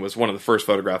referencing was one of the first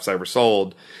photographs I ever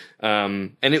sold.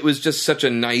 And it was just such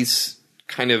a nice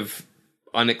kind of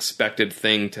unexpected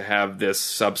thing to have this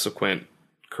subsequent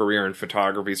career in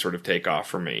photography sort of take off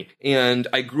for me. And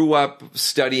I grew up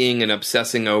studying and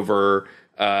obsessing over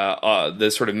the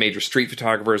sort of major street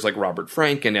photographers like Robert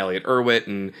Frank and Elliot Erwitt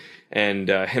and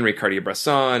Henry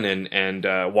Cartier-Bresson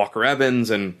and Walker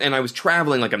Evans, and I was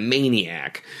traveling like a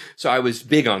maniac. So I was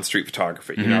big on street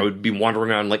photography. You know, I would be wandering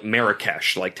around like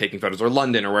Marrakesh, like taking photos, or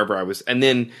London, or wherever I was. And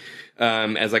then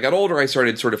as I got older, I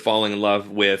started sort of falling in love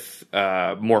with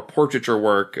more portraiture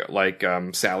work like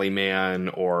Sally Mann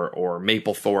or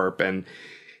Mapplethorpe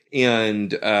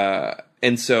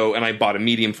and so I bought a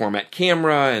medium format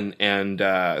camera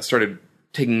and started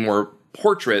taking more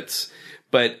portraits,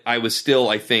 but I was still,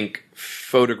 I think,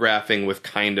 photographing with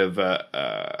kind of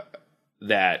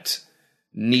that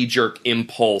knee-jerk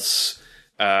impulse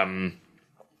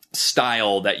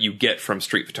style that you get from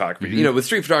street photography. You know, with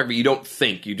street photography, you don't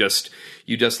think, you just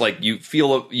like you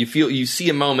see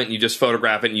a moment and you just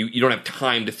photograph it, and you don't have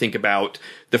time to think about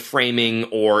the framing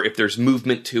or if there's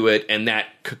movement to it, and that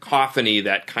cacophony,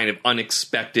 that kind of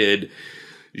unexpected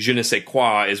je ne sais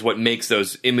quoi is what makes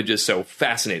those images so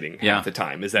fascinating half the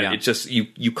time, is that it just,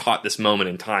 you caught this moment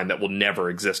in time that will never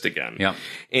exist again. Yeah.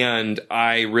 And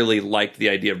I really liked the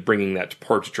idea of bringing that to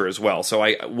portraiture as well. So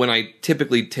when I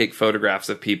typically take photographs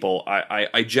of people,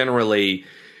 I generally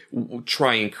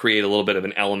try and create a little bit of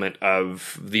an element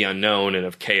of the unknown and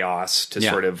of chaos to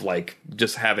sort of like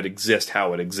just have it exist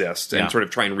how it exists and sort of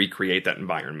try and recreate that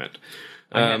environment.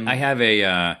 I have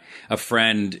a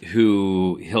friend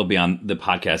who, he'll be on the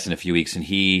podcast in a few weeks, and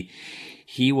he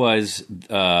was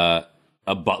a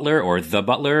butler or the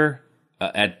butler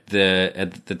at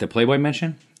the Playboy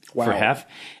Mansion for half,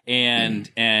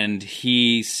 and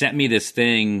he sent me this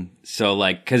thing. So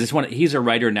like, because he's a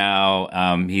writer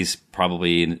now, he's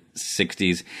probably in his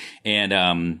 60s,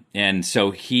 and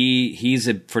so he's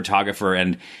a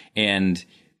photographer,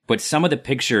 but some of the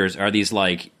pictures are these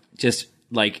like just.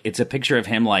 Like, it's a picture of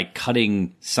him, like,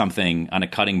 cutting something on a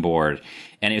cutting board.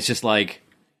 And it's just like,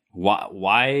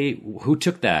 why, who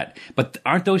took that? But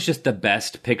aren't those just the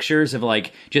best pictures of,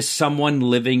 like, just someone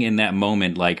living in that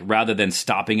moment, like, rather than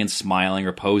stopping and smiling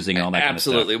or posing and all that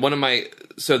Absolutely. kind of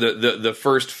stuff? So the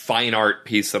first fine art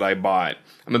piece that I bought,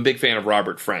 I'm a big fan of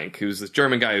Robert Frank, who's this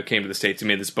German guy who came to the States. He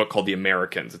made this book called The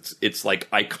Americans. It's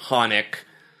like iconic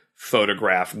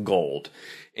photograph gold.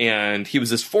 And he was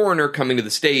this foreigner coming to the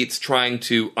States trying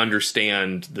to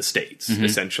understand the States,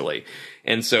 essentially.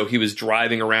 And so he was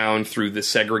driving around through the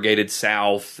segregated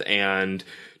South and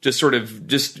just sort of,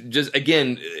 just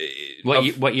again.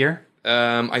 What year?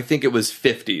 I think it was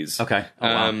 50s. Okay. Oh,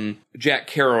 wow. Jack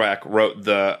Kerouac wrote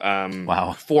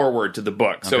the foreword to the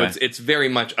book. So it's very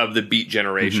much of the Beat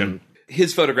generation.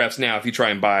 His photographs now, if you try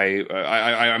and buy,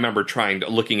 I remember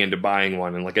looking into buying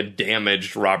one, and like a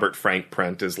damaged Robert Frank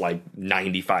print is like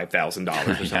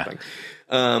 $95,000 or something.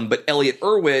 But Elliot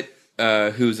Erwitt,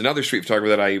 who's another street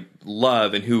photographer that I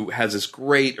love and who has this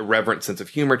great irreverent sense of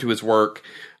humor to his work,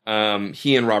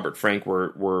 he and Robert Frank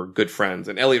were good friends,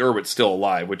 and Elliot Erwitt's still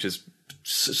alive, which is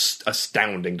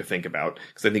astounding to think about,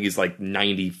 because I think he's like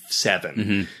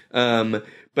 97.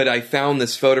 But I found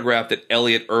this photograph that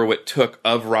Elliot Erwitt took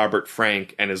of Robert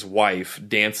Frank and his wife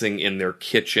dancing in their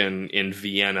kitchen in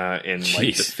Vienna in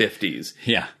like the 50s.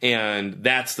 Yeah. And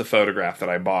that's the photograph that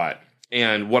I bought.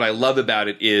 And what I love about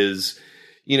it is,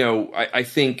 you know, I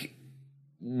think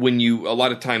a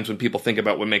lot of times when people think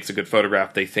about what makes a good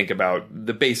photograph, they think about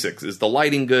the basics. Is the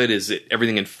lighting good? Is it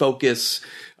everything in focus?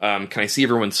 Can I see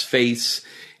everyone's face?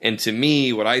 And to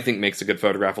me, what I think makes a good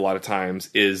photograph a lot of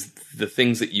times is the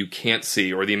things that you can't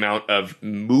see, or the amount of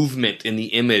movement in the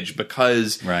image,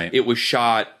 because it was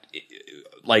shot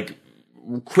like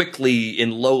quickly in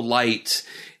low light.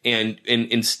 And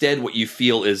instead what you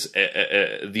feel is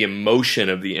the emotion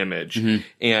of the image.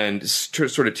 And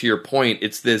sort of to your point,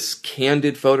 it's this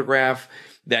candid photograph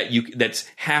that's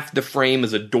half the frame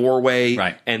is a doorway,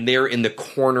 and they're in the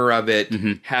corner of it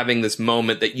having this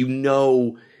moment that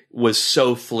was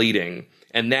so fleeting.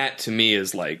 And that to me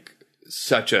is like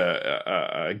such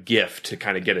a gift to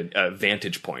kind of get a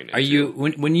vantage point. Are you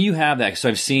when you have that? So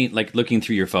I've seen, like, looking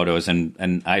through your photos,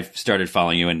 and I've started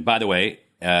following you. And by the way,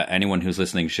 anyone who's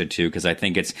listening should too, because I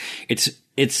think it's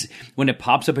when it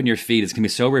pops up in your feed, it's gonna be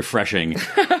so refreshing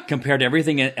compared to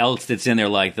everything else that's in there,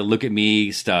 like the look at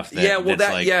me stuff.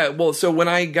 So when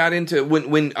I got into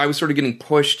when I was sort of getting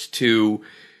pushed to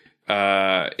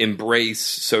embrace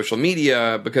social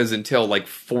media, because until like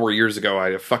 4 years ago I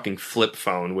had a fucking flip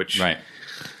phone, which at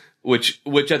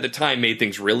the time made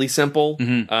things really simple.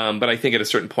 But I think at a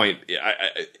certain point,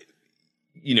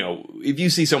 you know, if you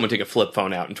see someone take a flip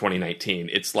phone out in 2019,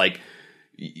 it's like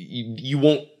you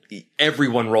won't.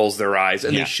 Everyone rolls their eyes,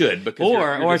 and they should,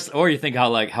 because or you think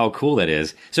how cool that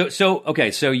is. So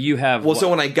okay, so you have so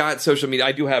when I got social media,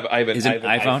 I have an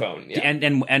iPhone. Yeah.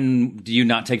 And do you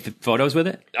not take and with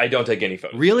it? I don't take any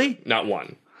photos. Really? Not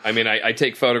one. I mean, I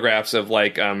take photographs of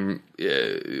like UPS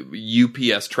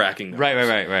tracking numbers.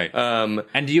 Right.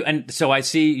 And so I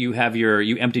see you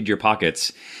emptied your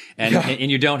pockets,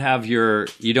 and you don't have your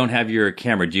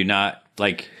camera. Do you not,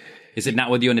 like? Is it not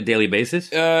with you on a daily basis?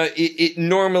 It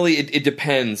normally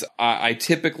depends. I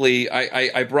typically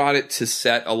brought it to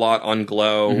set a lot on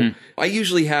Glow. I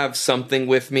usually have something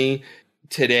with me.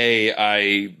 Today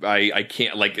I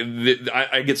can't, like,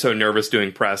 I get so nervous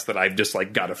doing press that I've just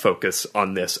like got to focus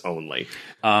on this only.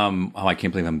 I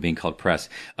can't believe I'm being called press.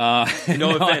 No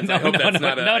offense. I hope that's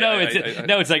not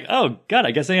it's like, oh God,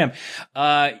 I guess I am.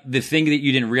 The thing that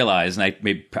you didn't realize, and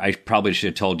I probably should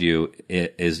have told you,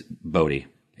 is Bodhi.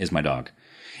 Is my dog.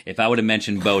 If I would have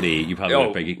mentioned Bodhi, you probably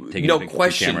would have taken no a picture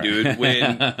question, dude.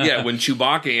 When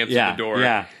Chewbacca answered the door,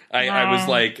 I was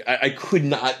like, I could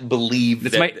not believe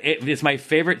that. It's my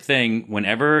favorite thing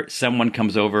whenever someone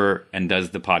comes over and does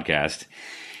the podcast,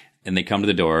 and they come to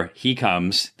the door. He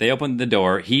comes, they open the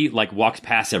door. He like walks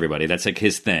past everybody. That's like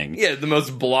his thing. Yeah, the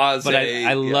most blasé. But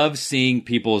I love seeing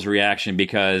people's reaction,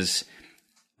 because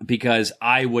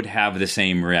I would have the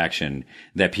same reaction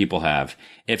that people have.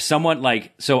 If someone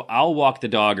so I'll walk the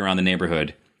dog around the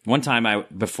neighborhood. One time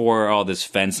before all this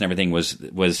fence and everything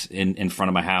was in front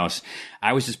of my house,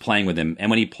 I was just playing with him. And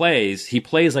when he plays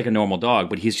like a normal dog,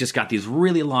 but he's just got these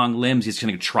really long limbs. He's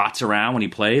kind of trots around when he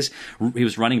plays. He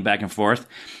was running back and forth,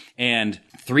 and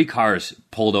 3 cars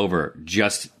pulled over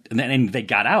and they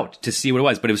got out to see what it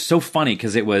was. But it was so funny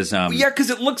because it was... because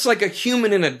it looks like a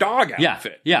human in a dog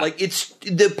outfit. Yeah. Like, it's...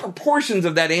 The proportions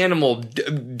of that animal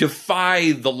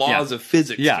defy the laws of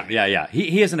physics. Yeah.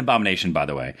 He is an abomination, by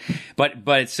the way.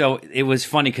 But so it was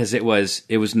funny because it was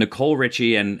Nicole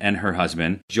Richie and her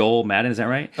husband, Joel Madden, is that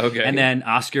right? Okay. And then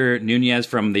Oscar Nunez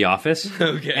from The Office.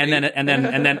 Okay. And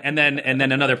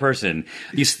then another person.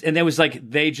 And it was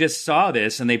like, they just saw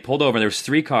this and they pulled over, and there was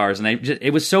 3 cars, and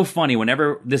it was so funny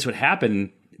whenever this would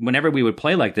happen. Whenever we would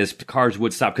play like this, the cars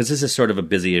would stop, because this is sort of a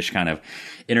busy-ish kind of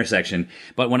intersection.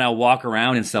 But when I walk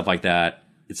around and stuff like that,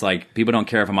 it's like people don't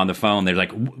care if I'm on the phone. They're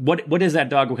like, "What is that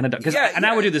dog? What kind of dog?" And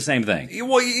I would do the same thing.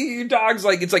 Well, your dog's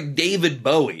like, it's like David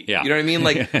Bowie. Yeah. You know what I mean?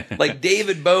 Like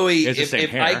David Bowie.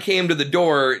 If I came to the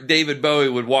door, David Bowie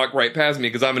would walk right past me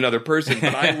because I'm another person.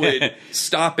 But I would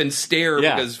stop and stare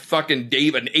because fucking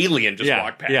an alien just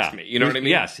walked past me. You know what I mean?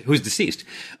 Yes, who's deceased,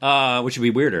 which would be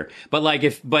weirder. But I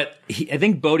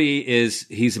think Bodhi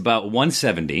he's about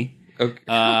 170.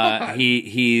 Okay.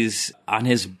 He's on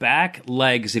his back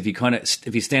legs. If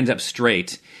he stands up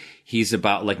straight, He's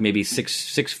about like maybe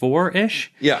 6'4"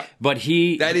 ish. Yeah. But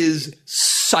that is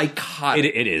psychotic.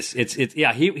 It is. It's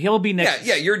yeah, he'll be next.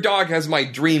 Yeah, your dog has my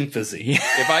dream physique.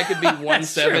 If I could be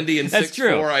 170 and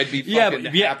 6'4", I'd be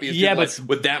fucking happy as but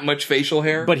with that much facial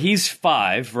hair. But he's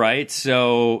 5, right?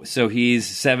 So he's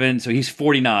 7, so he's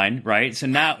 49, right? So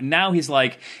now he's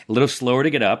like a little slower to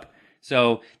get up.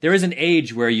 So there is an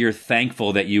age where you're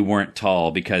thankful that you weren't tall,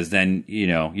 because then,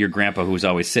 your grandpa who's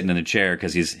always sitting in a chair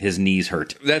because his knees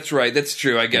hurt. That's right. That's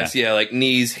true. I guess. Yeah, like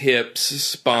knees, hips,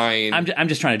 spine. I'm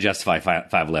just trying to justify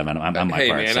 5'11". I'm my hey,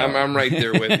 part. Man, so. I'm right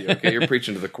there with you. Okay, you're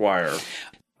preaching to the choir.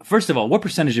 First of all, what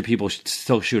percentage of people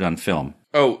still shoot on film?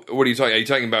 Oh, what are you talking? Are you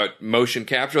talking about motion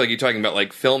capture? Like, are you talking about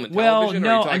like film and television?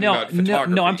 Well, or are you talking about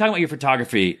photography? No, I'm talking about your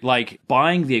photography. Like,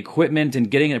 buying the equipment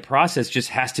and getting it processed just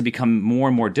has to become more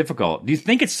and more difficult. Do you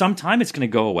think at some time it's going to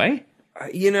go away?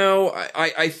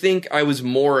 I think I was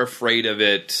more afraid of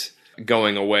it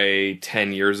going away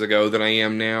 10 years ago than I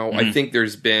am now. I think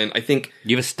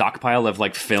you have a stockpile of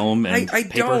like film and I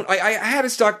paper? don't. I had a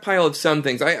stockpile of some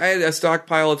things. I had a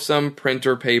stockpile of some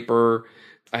printer paper.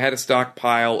 I had a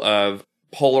stockpile of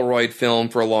Polaroid film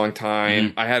for a long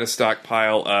time. I had a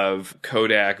stockpile of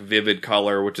Kodak Vivid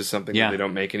Color, which is something that they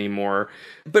don't make anymore.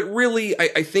 But really,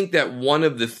 I think that one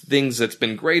of the things that's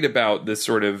been great about this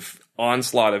sort of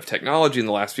onslaught of technology in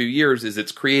the last few years is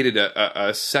it's created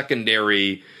a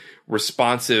secondary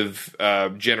responsive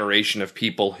generation of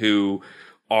people who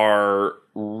are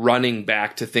running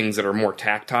back to things that are more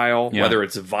tactile, whether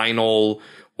it's vinyl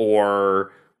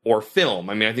or film.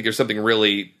 I mean, I think there's something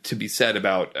really to be said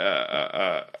about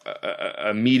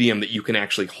a medium that you can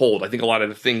actually hold. I think a lot of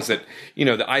the things that, the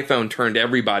iPhone turned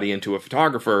everybody into a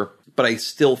photographer, but I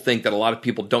still think that a lot of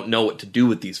people don't know what to do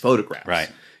with these photographs. Right.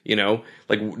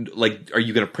 Like, are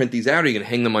you going to print these out? Are you going to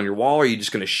hang them on your wall? Are you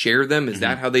just going to share them? Is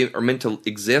that how they are meant to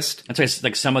exist? That's why,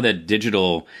 like, some of the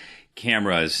digital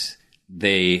cameras,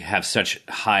 they have such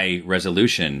high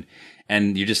resolution,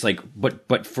 and you're just like,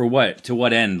 but for what? To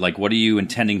what end? Like, what are you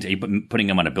intending to? Are you putting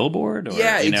them on a billboard? Or,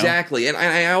 exactly. And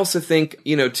I also think,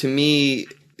 to me,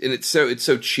 and it's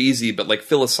so cheesy, but like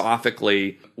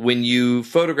philosophically, when you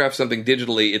photograph something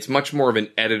digitally, it's much more of an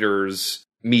editor's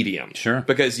medium. Sure.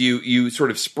 Because you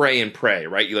sort of spray and pray,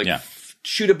 right? You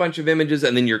shoot a bunch of images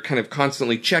and then you're kind of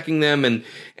constantly checking them and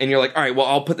you're like, all right, well,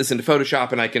 I'll put this into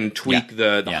Photoshop and I can tweak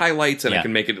the highlights and I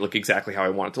can make it look exactly how I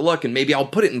want it to look. And maybe I'll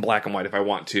put it in black and white if I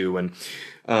want to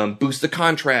and boost the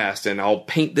contrast and I'll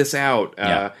paint this out.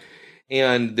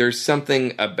 And there's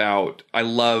something about, I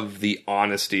love the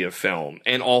honesty of film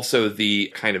and also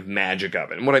the kind of magic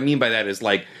of it. And what I mean by that is,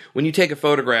 like, when you take a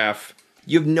photograph,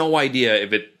 you have no idea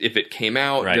if it came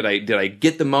out. Right. Did I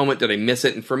get the moment? Did I miss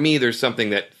it? And for me, there's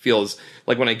something that feels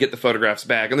like when I get the photographs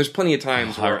back, and there's plenty of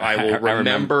times where I will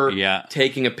remember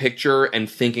taking a picture and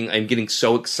thinking, I'm getting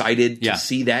so excited to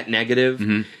see that negative.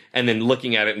 And then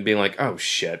looking at it and being like, oh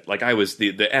shit, like I was,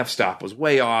 the f-stop was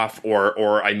way off,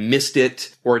 or I missed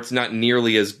it, or it's not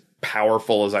nearly as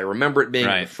powerful as I remember it being,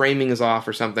 the framing is off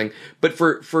or something. But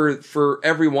for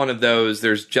every one of those,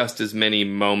 there's just as many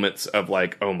moments of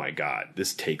like, oh my God,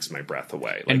 this takes my breath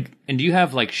away. Like, and do you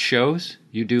have like shows?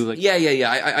 You do like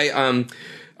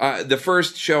the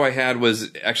first show I had was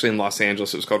actually in Los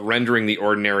Angeles. It was called Rendering the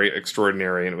Ordinary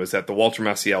Extraordinary, and it was at the Walter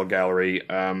Maciel Gallery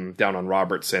down on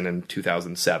Robertson in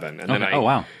 2007. And then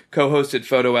I co-hosted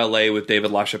Photo LA with David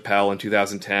LaChapelle in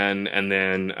 2010, and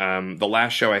then the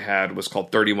last show I had was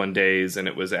called 31 Days, and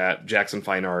it was at Jackson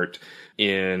Fine Art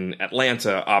in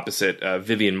Atlanta opposite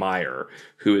Vivian Maier,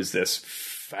 who is this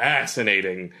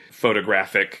fascinating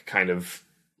photographic kind of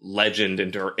legend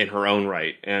in her own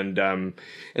right. And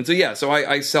so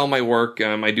I sell my work.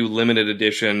 I do limited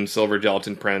edition silver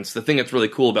gelatin prints. The thing that's really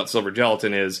cool about silver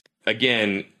gelatin is,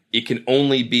 again, you can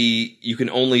only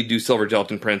do silver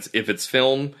gelatin prints if it's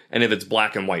film and if it's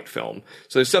black and white film.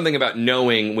 So there's something about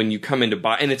knowing when you come in to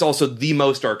buy, and it's also the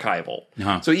most archival.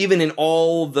 So even in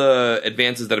all the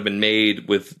advances that have been made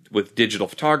with digital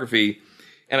photography,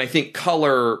 and I think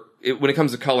color, when it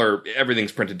comes to color,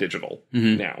 everything's printed digital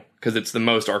now because it's the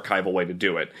most archival way to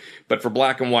do it. But for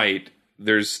black and white,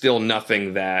 there's still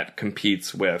nothing that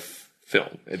competes with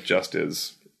film. It just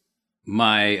is.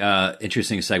 My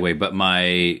interesting segue, but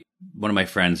one of my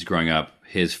friends growing up,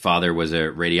 his father was a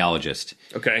radiologist.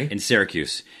 In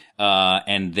Syracuse.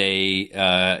 And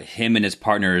him and his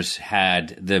partners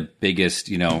had the biggest,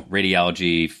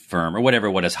 radiology firm or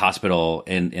whatever, hospital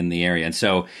in the area. And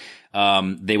so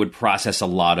they would process a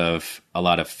lot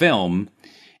of film,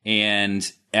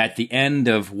 and at the end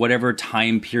of whatever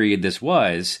time period this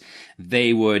was,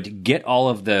 they would get all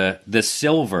of the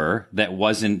silver that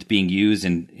wasn't being used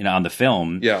on the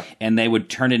film, and they would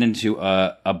turn it into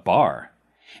a bar.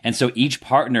 And so each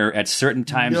partner at certain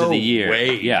times of the year. No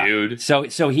way, dude.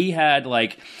 So he had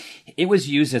like, it was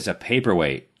used as a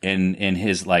paperweight in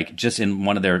his like, just in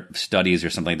one of their studies or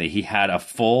something, that he had a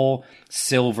full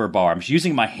silver bar. I'm just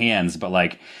using my hands, but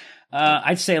like,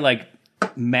 I'd say like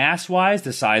mass wise,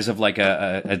 the size of like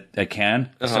a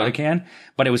can, a soda can,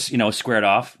 but it was, squared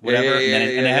off, whatever.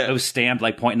 It was stamped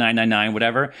like 0.999,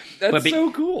 whatever. That's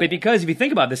so cool. But because if you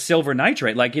think about the silver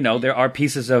nitrate, like, there are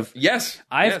pieces of,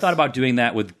 I've thought about doing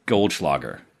that with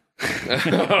Goldschlager.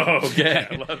 Okay,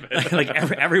 I love it. Like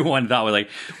everyone thought was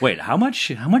like, wait, how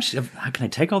can I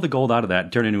take all the gold out of that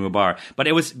and turn it into a bar? But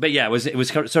it was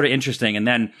sort of interesting. And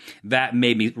then that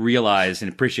made me realize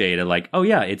and appreciate it. Like, oh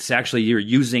yeah, it's actually, you're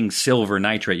using silver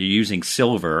nitrate. You're using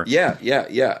silver. Yeah.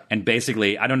 And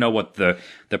basically, I don't know what the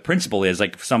principle is.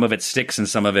 Like some of it sticks and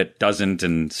some of it doesn't.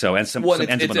 And so, and some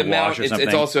ends up in the wash or something.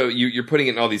 It's also, you're putting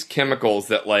it in all these chemicals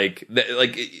that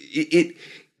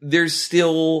there's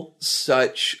still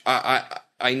such,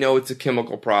 I know it's a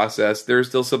chemical process. There's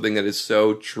still something that is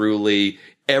so truly,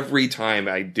 every time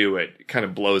I do it, it kind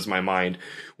of blows my mind.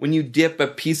 When you dip a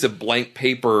piece of blank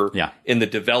paper in the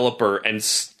developer and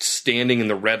standing in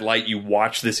the red light, you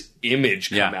watch this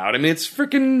image come out. I mean, it's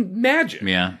freaking magic.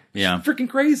 Yeah. It's freaking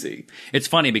crazy. It's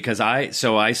funny because I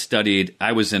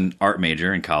was an art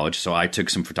major in college, so I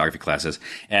took some photography classes.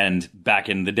 And back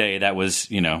in the day, that was,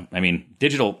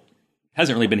 digital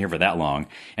hasn't really been here for that long,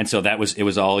 and so it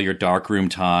was all your darkroom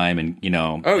time, and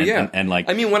and like,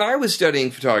 I mean, when I was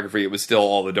studying photography, it was still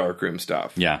all the darkroom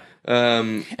stuff. Yeah.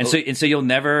 So you'll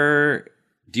never.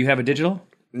 Do you have a digital?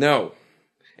 No.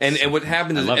 And what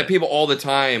happens is people all the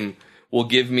time will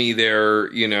give me their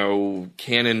Canon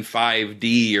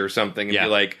 5D or something and be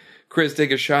like, Chris,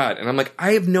 take a shot, and I'm like,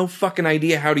 I have no fucking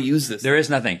idea how to use this. There is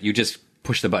nothing. You just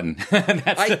push the button.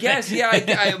 I guess,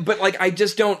 yeah. But like, I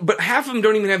just don't. But half of them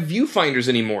don't even have viewfinders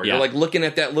anymore. You're like looking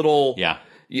at that little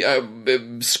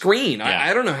screen. Yeah.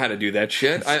 I don't know how to do that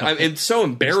shit. I'm so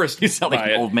embarrassed. You sound like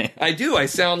an old man. I do. I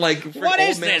sound like what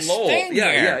is old man this Lowell. thing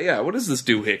here? Yeah. What is this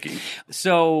doohickey?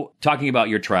 So, talking about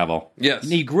your travel. Yes.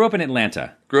 You grew up in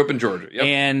Atlanta. Grew up in Georgia.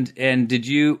 Yep. And did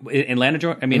you Atlanta,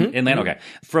 Georgia? I mean, Atlanta. Okay.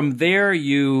 From there,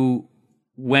 you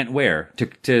went where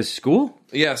to school?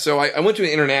 Yeah, so I went to an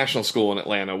international school in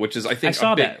Atlanta, which is, I think, I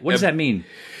saw that. What does that mean?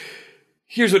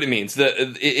 Here's what it means.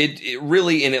 It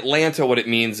really, in Atlanta, what it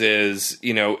means is,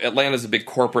 Atlanta's a big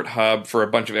corporate hub for a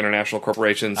bunch of international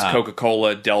corporations,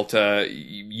 Coca-Cola, Delta,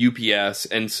 UPS,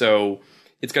 and so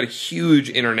it's got a huge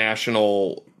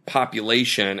international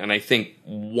population, and I think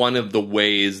one of the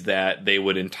ways that they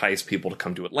would entice people to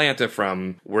come to Atlanta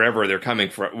from wherever they're coming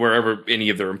from, wherever any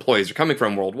of their employees are coming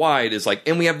from worldwide, is like,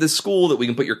 and we have this school that we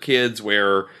can put your kids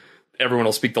where everyone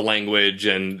will speak the language,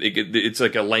 and it's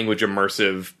like a language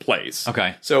immersive place.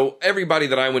 Okay. So everybody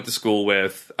that I went to school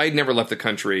with, I'd never left the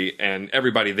country, and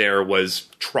everybody there was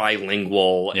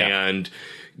trilingual and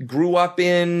grew up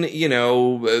in,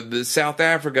 South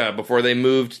Africa before they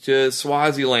moved to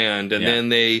Swaziland, and then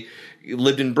they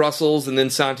lived in Brussels and then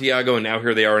Santiago, and now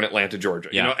here they are in Atlanta, Georgia.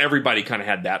 Yeah. Everybody kind of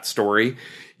had that story,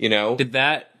 Did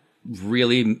that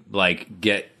really,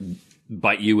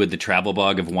 bite you with the travel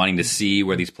bug of wanting to see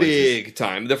where these places... Big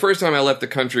time. The first time I left the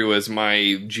country was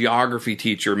my geography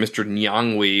teacher, Mr.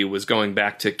 Nyangwi, was going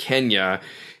back to Kenya,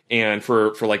 and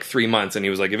for like 3 months, and he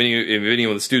was like, if any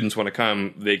of the students want to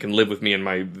come, they can live with me in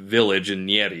my village in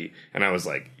Nyeri. And I was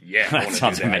like, yeah, I want to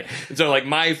do that. And so like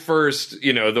my first,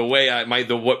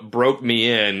 what broke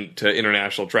me in to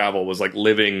international travel was like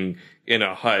living in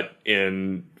a hut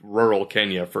in rural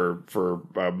Kenya for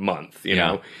a month,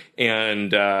 know,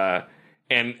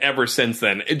 and ever since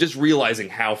then, just realizing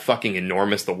how fucking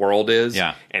enormous the world is,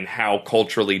 and how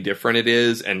culturally different it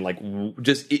is, and like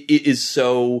just it is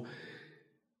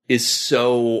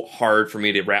so hard for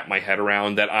me to wrap my head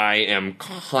around that I am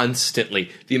constantly,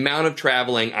 the amount of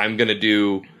traveling I'm going to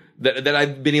do that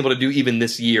I've been able to do even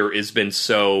this year has been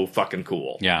so fucking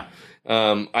cool. Yeah.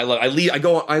 I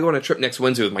go on a trip next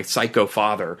Wednesday with my psycho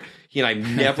father. He and I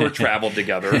never traveled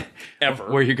together ever.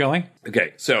 Where are you going?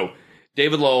 Okay. So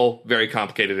David Lowell, very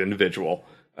complicated individual.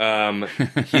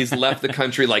 He's left the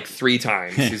country like 3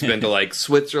 times. He's been to like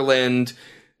Switzerland,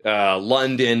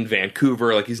 London,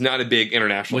 Vancouver. Like, he's not a big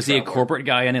international Was traveler. he a corporate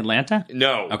guy in Atlanta?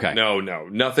 No. Okay. No.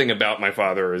 Nothing about my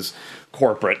father is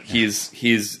corporate. He's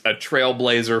a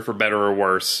trailblazer, for better or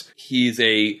worse. He's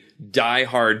a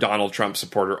diehard Donald Trump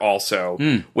supporter also,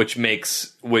 which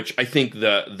I think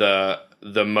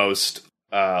the most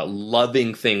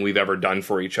loving thing we've ever done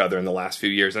for each other in the last few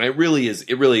years, and it really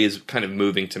is kind of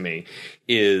moving to me,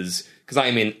 is because I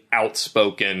am an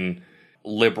outspoken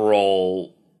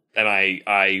liberal, and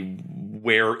I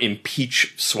wear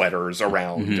impeach sweaters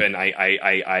around, and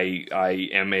I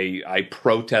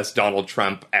protest Donald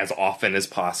Trump as often as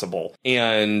possible.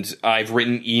 And I've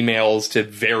written emails to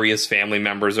various family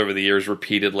members over the years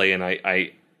repeatedly, and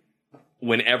I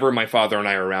whenever my father and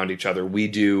I are around each other, we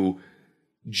do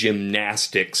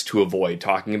gymnastics to avoid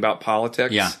talking about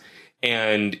politics. Yeah.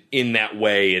 And in that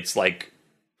way, it's like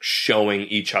showing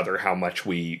each other how much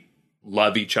we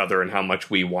love each other and how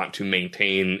much we want to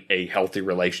maintain a healthy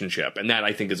relationship. And that,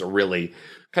 I think, is a really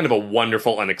kind of a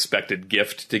wonderful, unexpected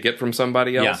gift to get from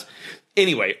somebody else. Yeah.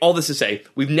 Anyway, all this to say,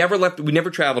 we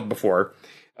never traveled before.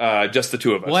 Just the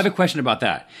two of us. Well, I have a question about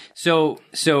that. So,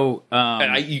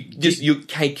 and I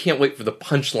can't wait for the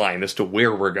punchline as to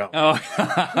where we're going. Oh,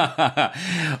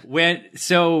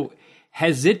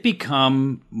 has it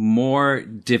become more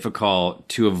difficult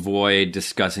to avoid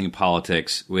discussing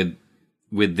politics with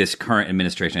this current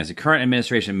administration? Has the current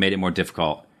administration made it more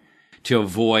difficult to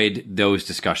avoid those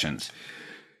discussions?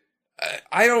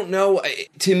 I don't know.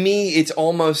 To me, it's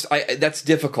almost that's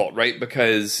difficult, right?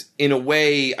 Because in a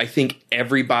way, I think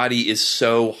everybody is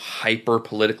so hyper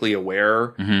politically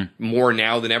aware more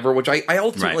now than ever, which I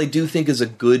ultimately do think is a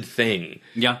good thing.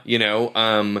 Yeah,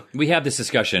 we have this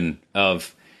discussion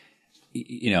of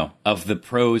the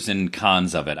pros and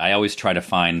cons of it. I always try to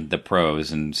find the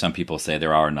pros, and some people say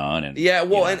there are none. And yeah,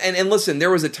 well, and listen,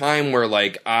 there was a time where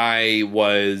like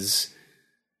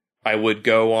I would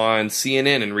go on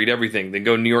CNN and read everything, then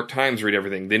go to New York Times, read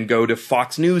everything, then go to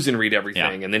Fox News and read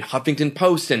everything, and then Huffington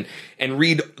Post and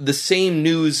read the same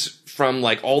news from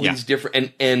like all these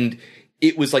different, and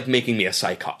it was like making me a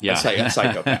psychopath.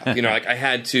 Like I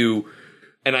had to,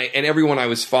 and everyone I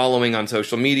was following on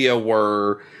social media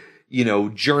were,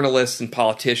 journalists and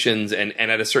politicians, and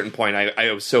at a certain point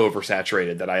I was so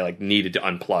oversaturated that I like needed to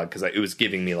unplug because it was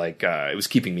giving me like, it was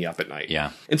keeping me up at night.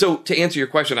 Yeah. And so to answer your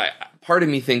question, part of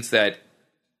me thinks that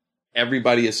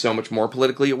everybody is so much more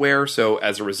politically aware. So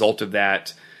as a result of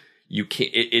that, you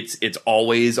can't. It's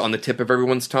always on the tip of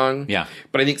everyone's tongue. Yeah.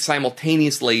 But I think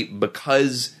simultaneously,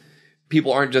 because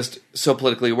people aren't just so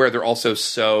politically aware, they're also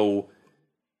so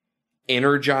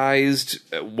energized,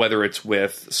 whether it's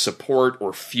with support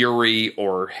or fury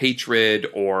or hatred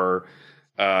or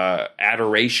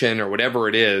adoration or whatever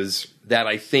it is, that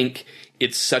I think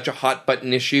it's such a hot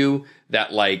button issue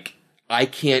that like I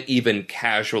can't even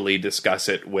casually discuss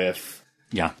it with.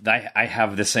 Yeah, I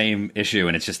have the same issue,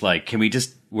 and it's just like,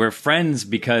 we're friends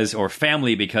or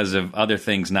family because of other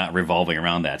things not revolving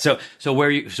around that. So where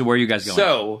are you guys going?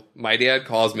 So my dad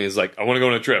calls me, is like, I want to go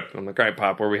on a trip. I'm like, all right,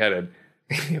 Pop, where are we headed?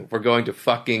 We're going to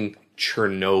fucking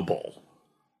Chernobyl.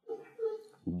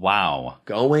 Wow.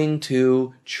 Going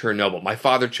to Chernobyl. My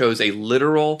father chose a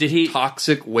literal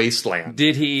toxic wasteland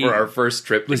for our first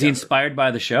trip together. Was he inspired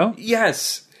by the show?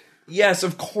 Yes. Yes,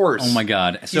 of course. Oh my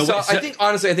God. I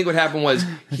think what happened was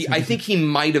I think he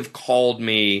might have called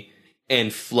me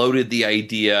and floated the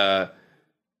idea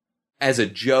as a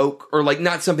joke, or like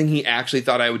not something he actually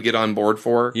thought I would get on board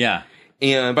for. Yeah.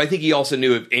 But I think he also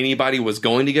knew if anybody was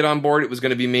going to get on board, it was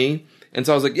going to be me. And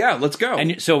so I was like, yeah, let's go.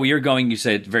 And so you're going, you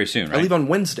said, very soon, right? I leave on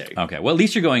Wednesday. Okay. Well, at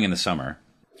least you're going in the summer.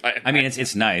 I mean,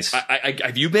 it's nice.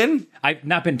 Have you been? I've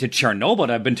not been to Chernobyl, but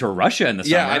I've been to Russia in the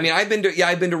summer. Yeah, I mean, I've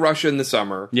been to Russia in the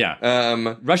summer.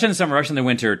 Yeah. Russia in the summer, Russia in the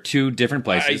winter, two different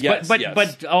places. Yes.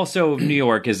 But also New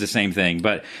York is the same thing.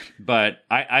 But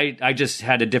I just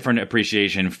had a different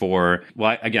appreciation for,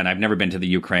 well, again, I've never been to the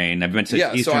Ukraine. I've been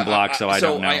to Eastern Bloc, so I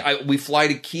don't know. We fly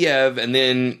to Kiev, and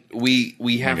then we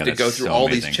have to go through all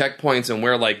these checkpoints and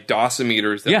wear like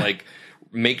dosimeters that like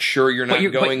make sure you're not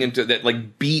going into that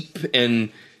like beep,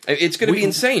 and it's going to be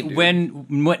insane, dude. When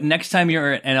next time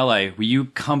you're in LA, will you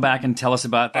come back and tell us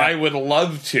about that? I would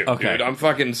love to. Okay, dude. I'm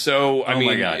fucking so. I mean,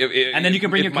 my God. And then you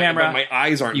can bring your camera. My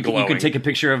eyes aren't glowing. You can take a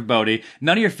picture of Bodhi.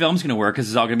 None of your film's going to work because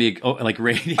it's all going to be like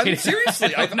radiated. I mean,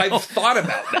 seriously, I've thought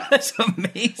about that. That's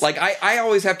amazing. Like I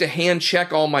always have to hand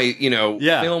check all my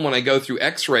film when I go through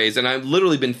X-rays, and I've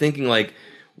literally been thinking like,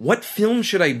 what film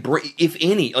should I bring, if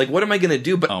any? Like, what am I going to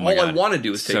do? But all I want to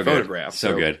do is take photographs.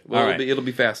 So good. Well, it'll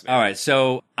be fascinating. All right.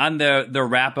 So on the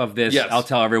wrap of this, I'll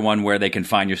tell everyone where they can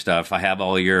find your stuff. I have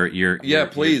all your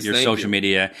social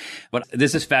media. But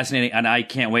this is fascinating, and I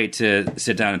can't wait to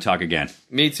sit down and talk again.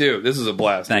 Me too. This is a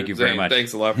blast. Thank you very much.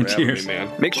 Thanks a lot for having me, man.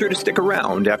 Make sure to stick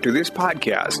around after this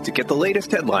podcast to get the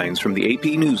latest headlines from the AP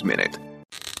News Minute.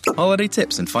 Holiday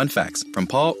tips and fun facts from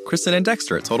Paul, Kristen, and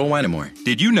Dexter at Total Wine & More.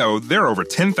 Did you know there are over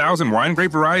 10,000 wine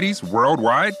grape varieties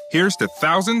worldwide? Here's to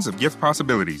thousands of gift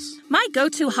possibilities. My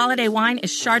go-to holiday wine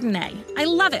is Chardonnay. I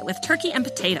love it with turkey and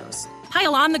potatoes.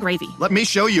 Pile on the gravy. Let me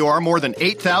show you our more than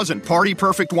 8,000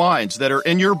 party-perfect wines that are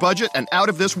in your budget and out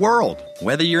of this world.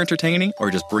 Whether you're entertaining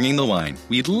or just bringing the wine,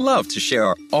 we'd love to share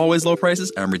our always low prices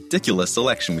and ridiculous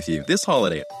selection with you this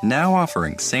holiday. Now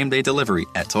offering same-day delivery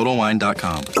at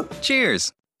TotalWine.com.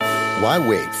 Cheers! Why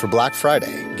wait for Black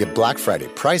Friday? Get Black Friday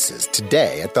prices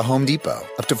today at the Home Depot.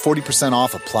 Up to 40%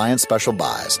 off appliance special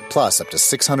buys, plus up to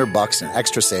 $600 in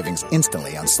extra savings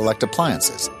instantly on select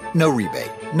appliances. No rebate,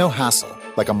 no hassle.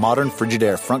 Like a modern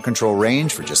Frigidaire front control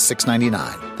range for just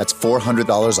 $699. That's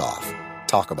 $400 off.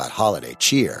 Talk about holiday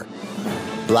cheer.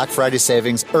 Black Friday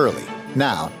savings early,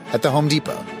 now at the Home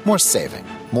Depot. More saving,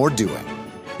 more doing.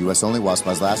 U.S. only while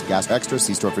supplies last. Gas extra.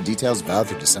 See store for details. Valid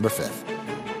through December 5th.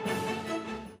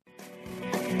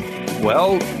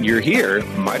 Well, you're here.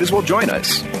 Might as well join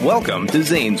us. Welcome to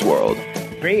Zane's World.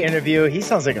 Great interview. He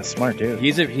sounds like a smart dude.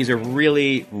 He's a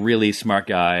really, really smart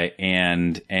guy,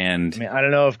 and I mean, I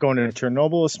don't know if going to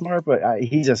Chernobyl is smart, but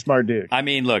he's a smart dude. I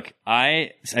mean, look,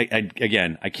 I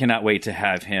cannot wait to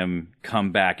have him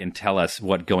come back and tell us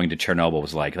what going to Chernobyl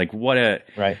was like. Like,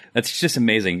 right. That's just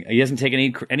amazing. He hasn't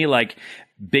taken any like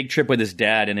big trip with his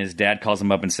dad, and his dad calls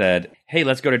him up and said, "Hey,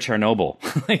 let's go to Chernobyl."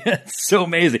 That's so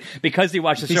amazing because he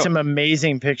watched the show. Some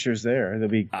amazing pictures there. They'll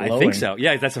be glowing. I think so.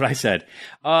 Yeah, that's what I said.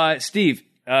 Steve,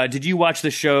 did you watch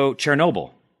the show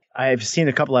Chernobyl? I've seen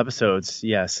a couple episodes.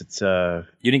 Yes, it's kind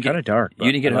of dark.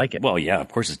 You didn't get I like it. Well, yeah, of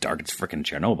course it's dark. It's freaking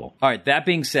Chernobyl. All right. That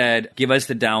being said, give us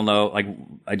the down low. Like,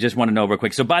 I just want to know real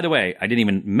quick. So, by the way, I didn't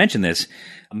even mention this.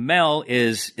 Mel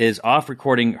is off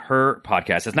recording her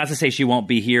podcast. That's not to say she won't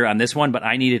be here on this one, but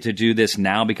I needed to do this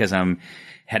now because I'm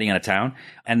heading out of town,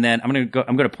 and then I'm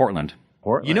going to Portland.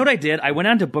 You know what I did? I went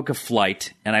on to book a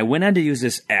flight, and I went on to use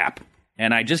this app.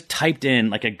 And I just typed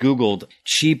in, like, I Googled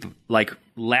cheap, like,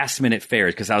 last minute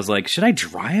fares because I was like, should I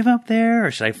drive up there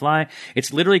or should I fly?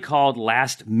 It's literally called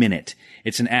Last Minute.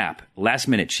 It's an app, Last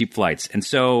Minute cheap flights. And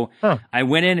so I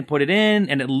went in and put it in,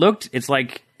 and it's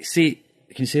like, see,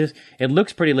 can you see this? It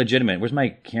looks pretty legitimate. Where's my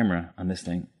camera on this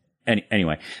thing?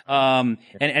 Anyway, and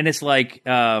it's like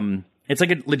a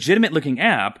legitimate looking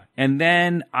app. And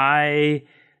then I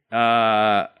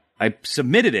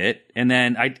submitted it, and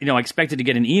then I expected to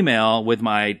get an email with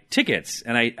my tickets,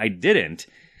 and I didn't.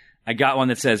 I got one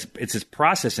that says it says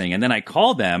processing, and then I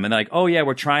called them, and they're like, "Oh yeah,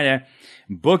 we're trying to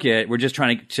book it. We're just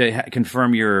trying to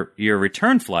confirm your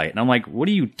return flight." And I'm like, "What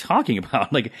are you talking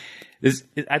about?" Like, I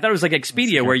thought it was like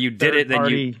Expedia where you did it, then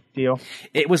you deal.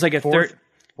 It was like a fourth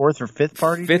or fifth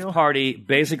party. Fifth party.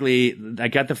 Basically, I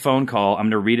got the phone call. I'm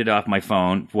going to read it off my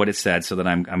phone what it said so that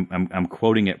I'm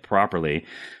quoting it properly.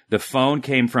 The phone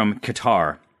came from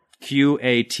Qatar,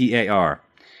 Qatar.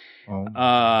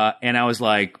 And I was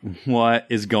like, what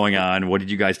is going on? What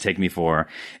did you guys take me for?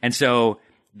 And so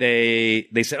they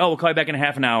said, oh, we'll call you back in a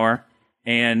half an hour,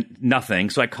 and nothing.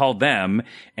 So I called them,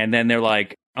 and then they're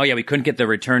like, oh yeah, we couldn't get the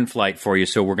return flight for you,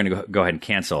 so we're going to go ahead and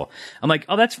cancel. I'm like,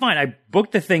 oh, that's fine. I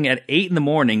booked the thing at 8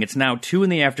 a.m. It's now 2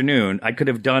 p.m. I could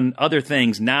have done other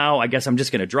things. Now I guess I'm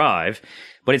just going to drive.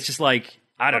 But it's just like,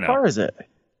 I don't know. How far is it?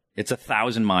 It's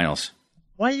 1,000 miles.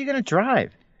 Why are you going to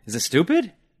drive? Is it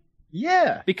stupid?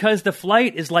 Yeah, because the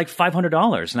flight is like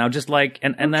 $500 now. Just like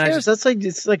and then it's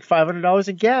like $500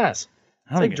 in gas.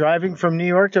 It's like driving from New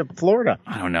York to Florida.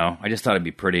 I don't know. I just thought it'd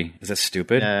be pretty. Is that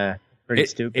stupid? Pretty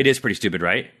stupid. It is pretty stupid,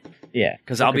 right? Yeah,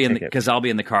 because I'll be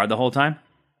in the car the whole time.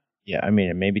 Yeah, I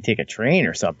mean, maybe take a train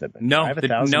or something. But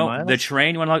the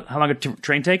train. You know how long a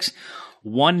train takes?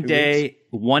 1 day,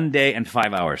 1 day and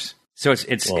 5 hours. So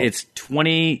it's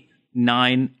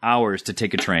 29 hours to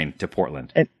take a train to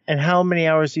Portland. And how many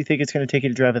hours do you think it's going to take you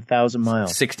to drive 1,000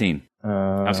 miles? 16.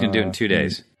 I was going to do it in 2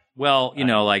 days. Well,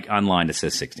 like online it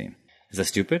says 16. Is that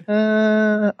stupid?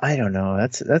 I don't know.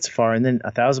 That's far. And then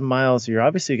 1,000 miles, you're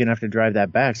obviously going to have to drive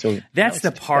that back. So that's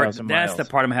the part. That's the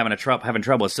part I'm having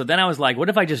trouble. So then I was like, what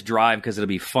if I just drive because it'll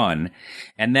be fun,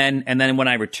 and then when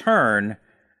I return,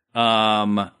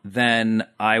 then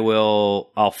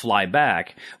I'll fly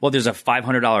back. Well, there's a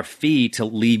 $500 fee to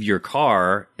leave your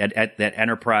car at that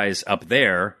Enterprise up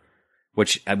there,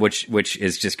 which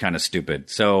is just kind of stupid.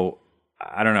 So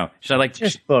I don't know. Should I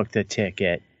just book the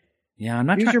ticket? Yeah, I'm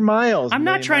not use your miles. I'm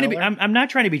not trying to be. I'm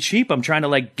not trying to be cheap. I'm trying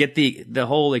to get the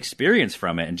whole experience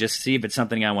from it and just see if it's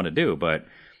something I want to do. But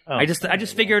I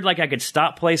just figured I could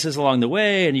stop places along the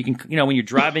way, and you can when you're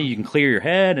driving you can clear your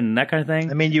head and that kind of thing.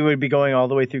 I mean, you would be going all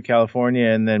the way through California,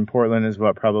 and then Portland is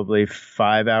probably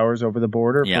 5 hours over the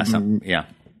border. Yeah, something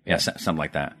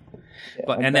like that. Yeah,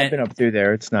 but I've been up through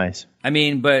there. It's nice. I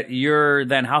mean, but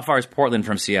how far is Portland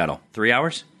from Seattle? 3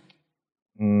 hours?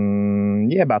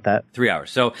 Yeah, about that. 3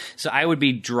 hours. So I would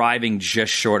be driving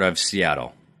just short of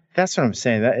Seattle. That's what I'm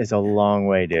saying. That is a long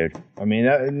way, dude. I mean,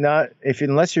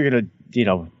 unless you're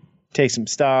gonna, take some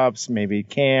stops, maybe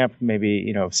camp,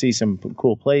 maybe see some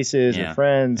cool places or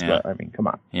friends. Yeah. But I mean, come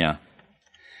on. Yeah.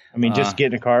 I mean, just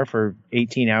get in a car for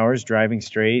 18 hours driving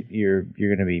straight, you're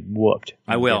going to be whooped.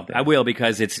 I will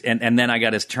because it's and then I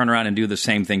got to turn around and do the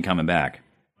same thing coming back.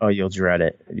 Oh, you'll dread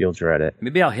it.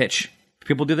 Maybe I'll hitch.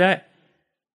 People do that.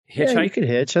 Hitchhike. Yeah, you could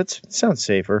hitch. That sounds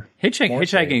safer.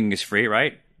 Hitchhiking is free,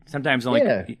 right? Sometimes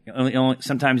only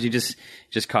sometimes you just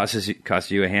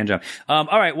costs you a hand job. All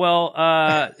right,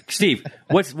 well, Steve,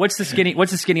 what's the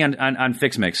skinny on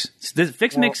Fix Mix? The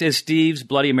Fix Mix is Steve's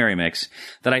Bloody Mary mix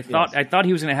that I thought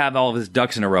he was going to have all of his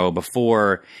ducks in a row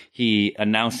before he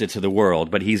announced it to the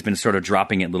world, but he's been sort of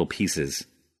dropping it in little pieces.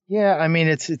 Yeah, I mean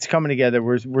it's coming together.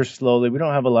 We're slowly. We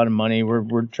don't have a lot of money.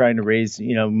 We're trying to raise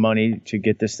money to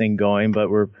get this thing going, but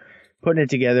we're putting it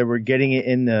together. We're getting it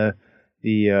in the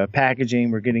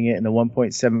packaging. We're getting it in the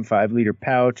 1.75 liter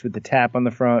pouch with the tap on the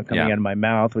front coming out of my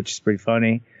mouth, which is pretty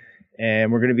funny.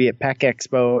 And we're going to be at Pack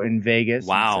Expo in Vegas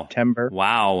in September.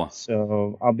 Wow.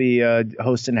 So I'll be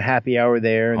hosting a happy hour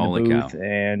there in the booth.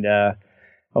 And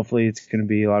hopefully it's going to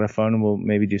be a lot of fun. We'll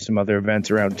maybe do some other events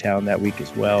around town that week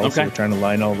as well. Okay. So we're trying to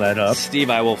line all that up.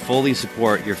 Steve, I will fully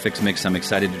support your Fix Mix. I'm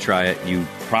excited to try it. You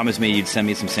promised me you'd send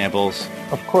me some samples.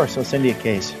 Of course. I'll send you a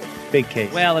case. Big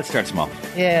case. Well, let's start small.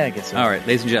 Yeah, I guess so. All right,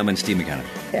 ladies and gentlemen, Steve McKenna.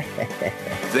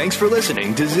 Thanks for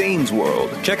listening to Zane's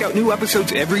World. Check out new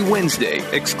episodes every Wednesday,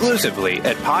 exclusively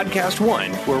at Podcast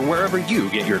One or wherever you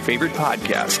get your favorite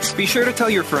podcasts. Be sure to tell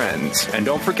your friends, and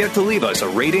don't forget to leave us a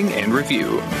rating and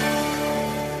review.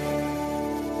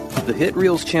 The Hit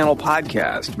Reels Channel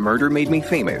podcast, Murder Made Me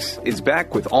Famous, is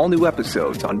back with all new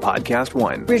episodes on Podcast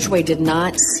One. Ridgway did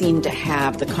not seem to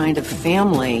have the kind of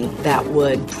family that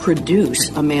would produce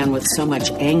a man with so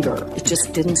much anger. It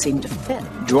just didn't seem to fit.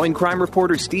 Join crime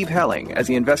reporter Steve Helling as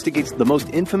he investigates the most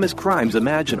infamous crimes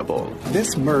imaginable.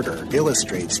 This murder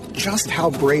illustrates just how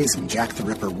brazen Jack the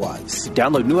Ripper was.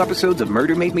 Download new episodes of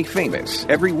Murder Made Me Famous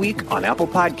every week on Apple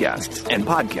Podcasts and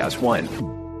Podcast One.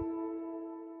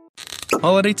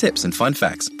 Holiday tips and fun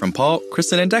facts from Paul,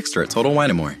 Kristen, and Dexter at Total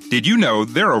Wine & More. Did you know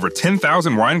there are over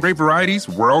 10,000 wine grape varieties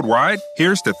worldwide?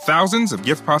 Here's to thousands of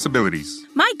gift possibilities.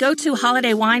 My go-to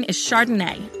holiday wine is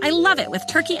Chardonnay. I love it with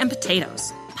turkey and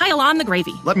potatoes. Pile on the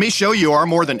gravy. Let me show you our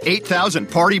more than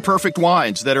 8,000 party-perfect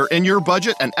wines that are in your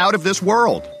budget and out of this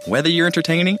world. Whether you're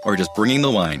entertaining or just bringing the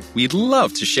wine, we'd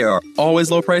love to share our always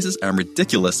low prices and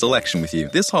ridiculous selection with you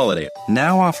this holiday.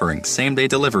 Now offering same-day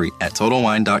delivery at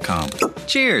TotalWine.com.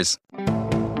 Cheers!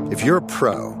 If you're a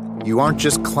pro, you aren't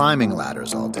just climbing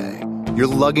ladders all day. You're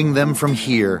lugging them from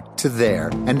here to there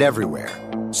and everywhere.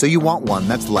 So you want one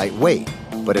that's lightweight,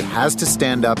 but it has to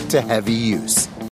stand up to heavy use.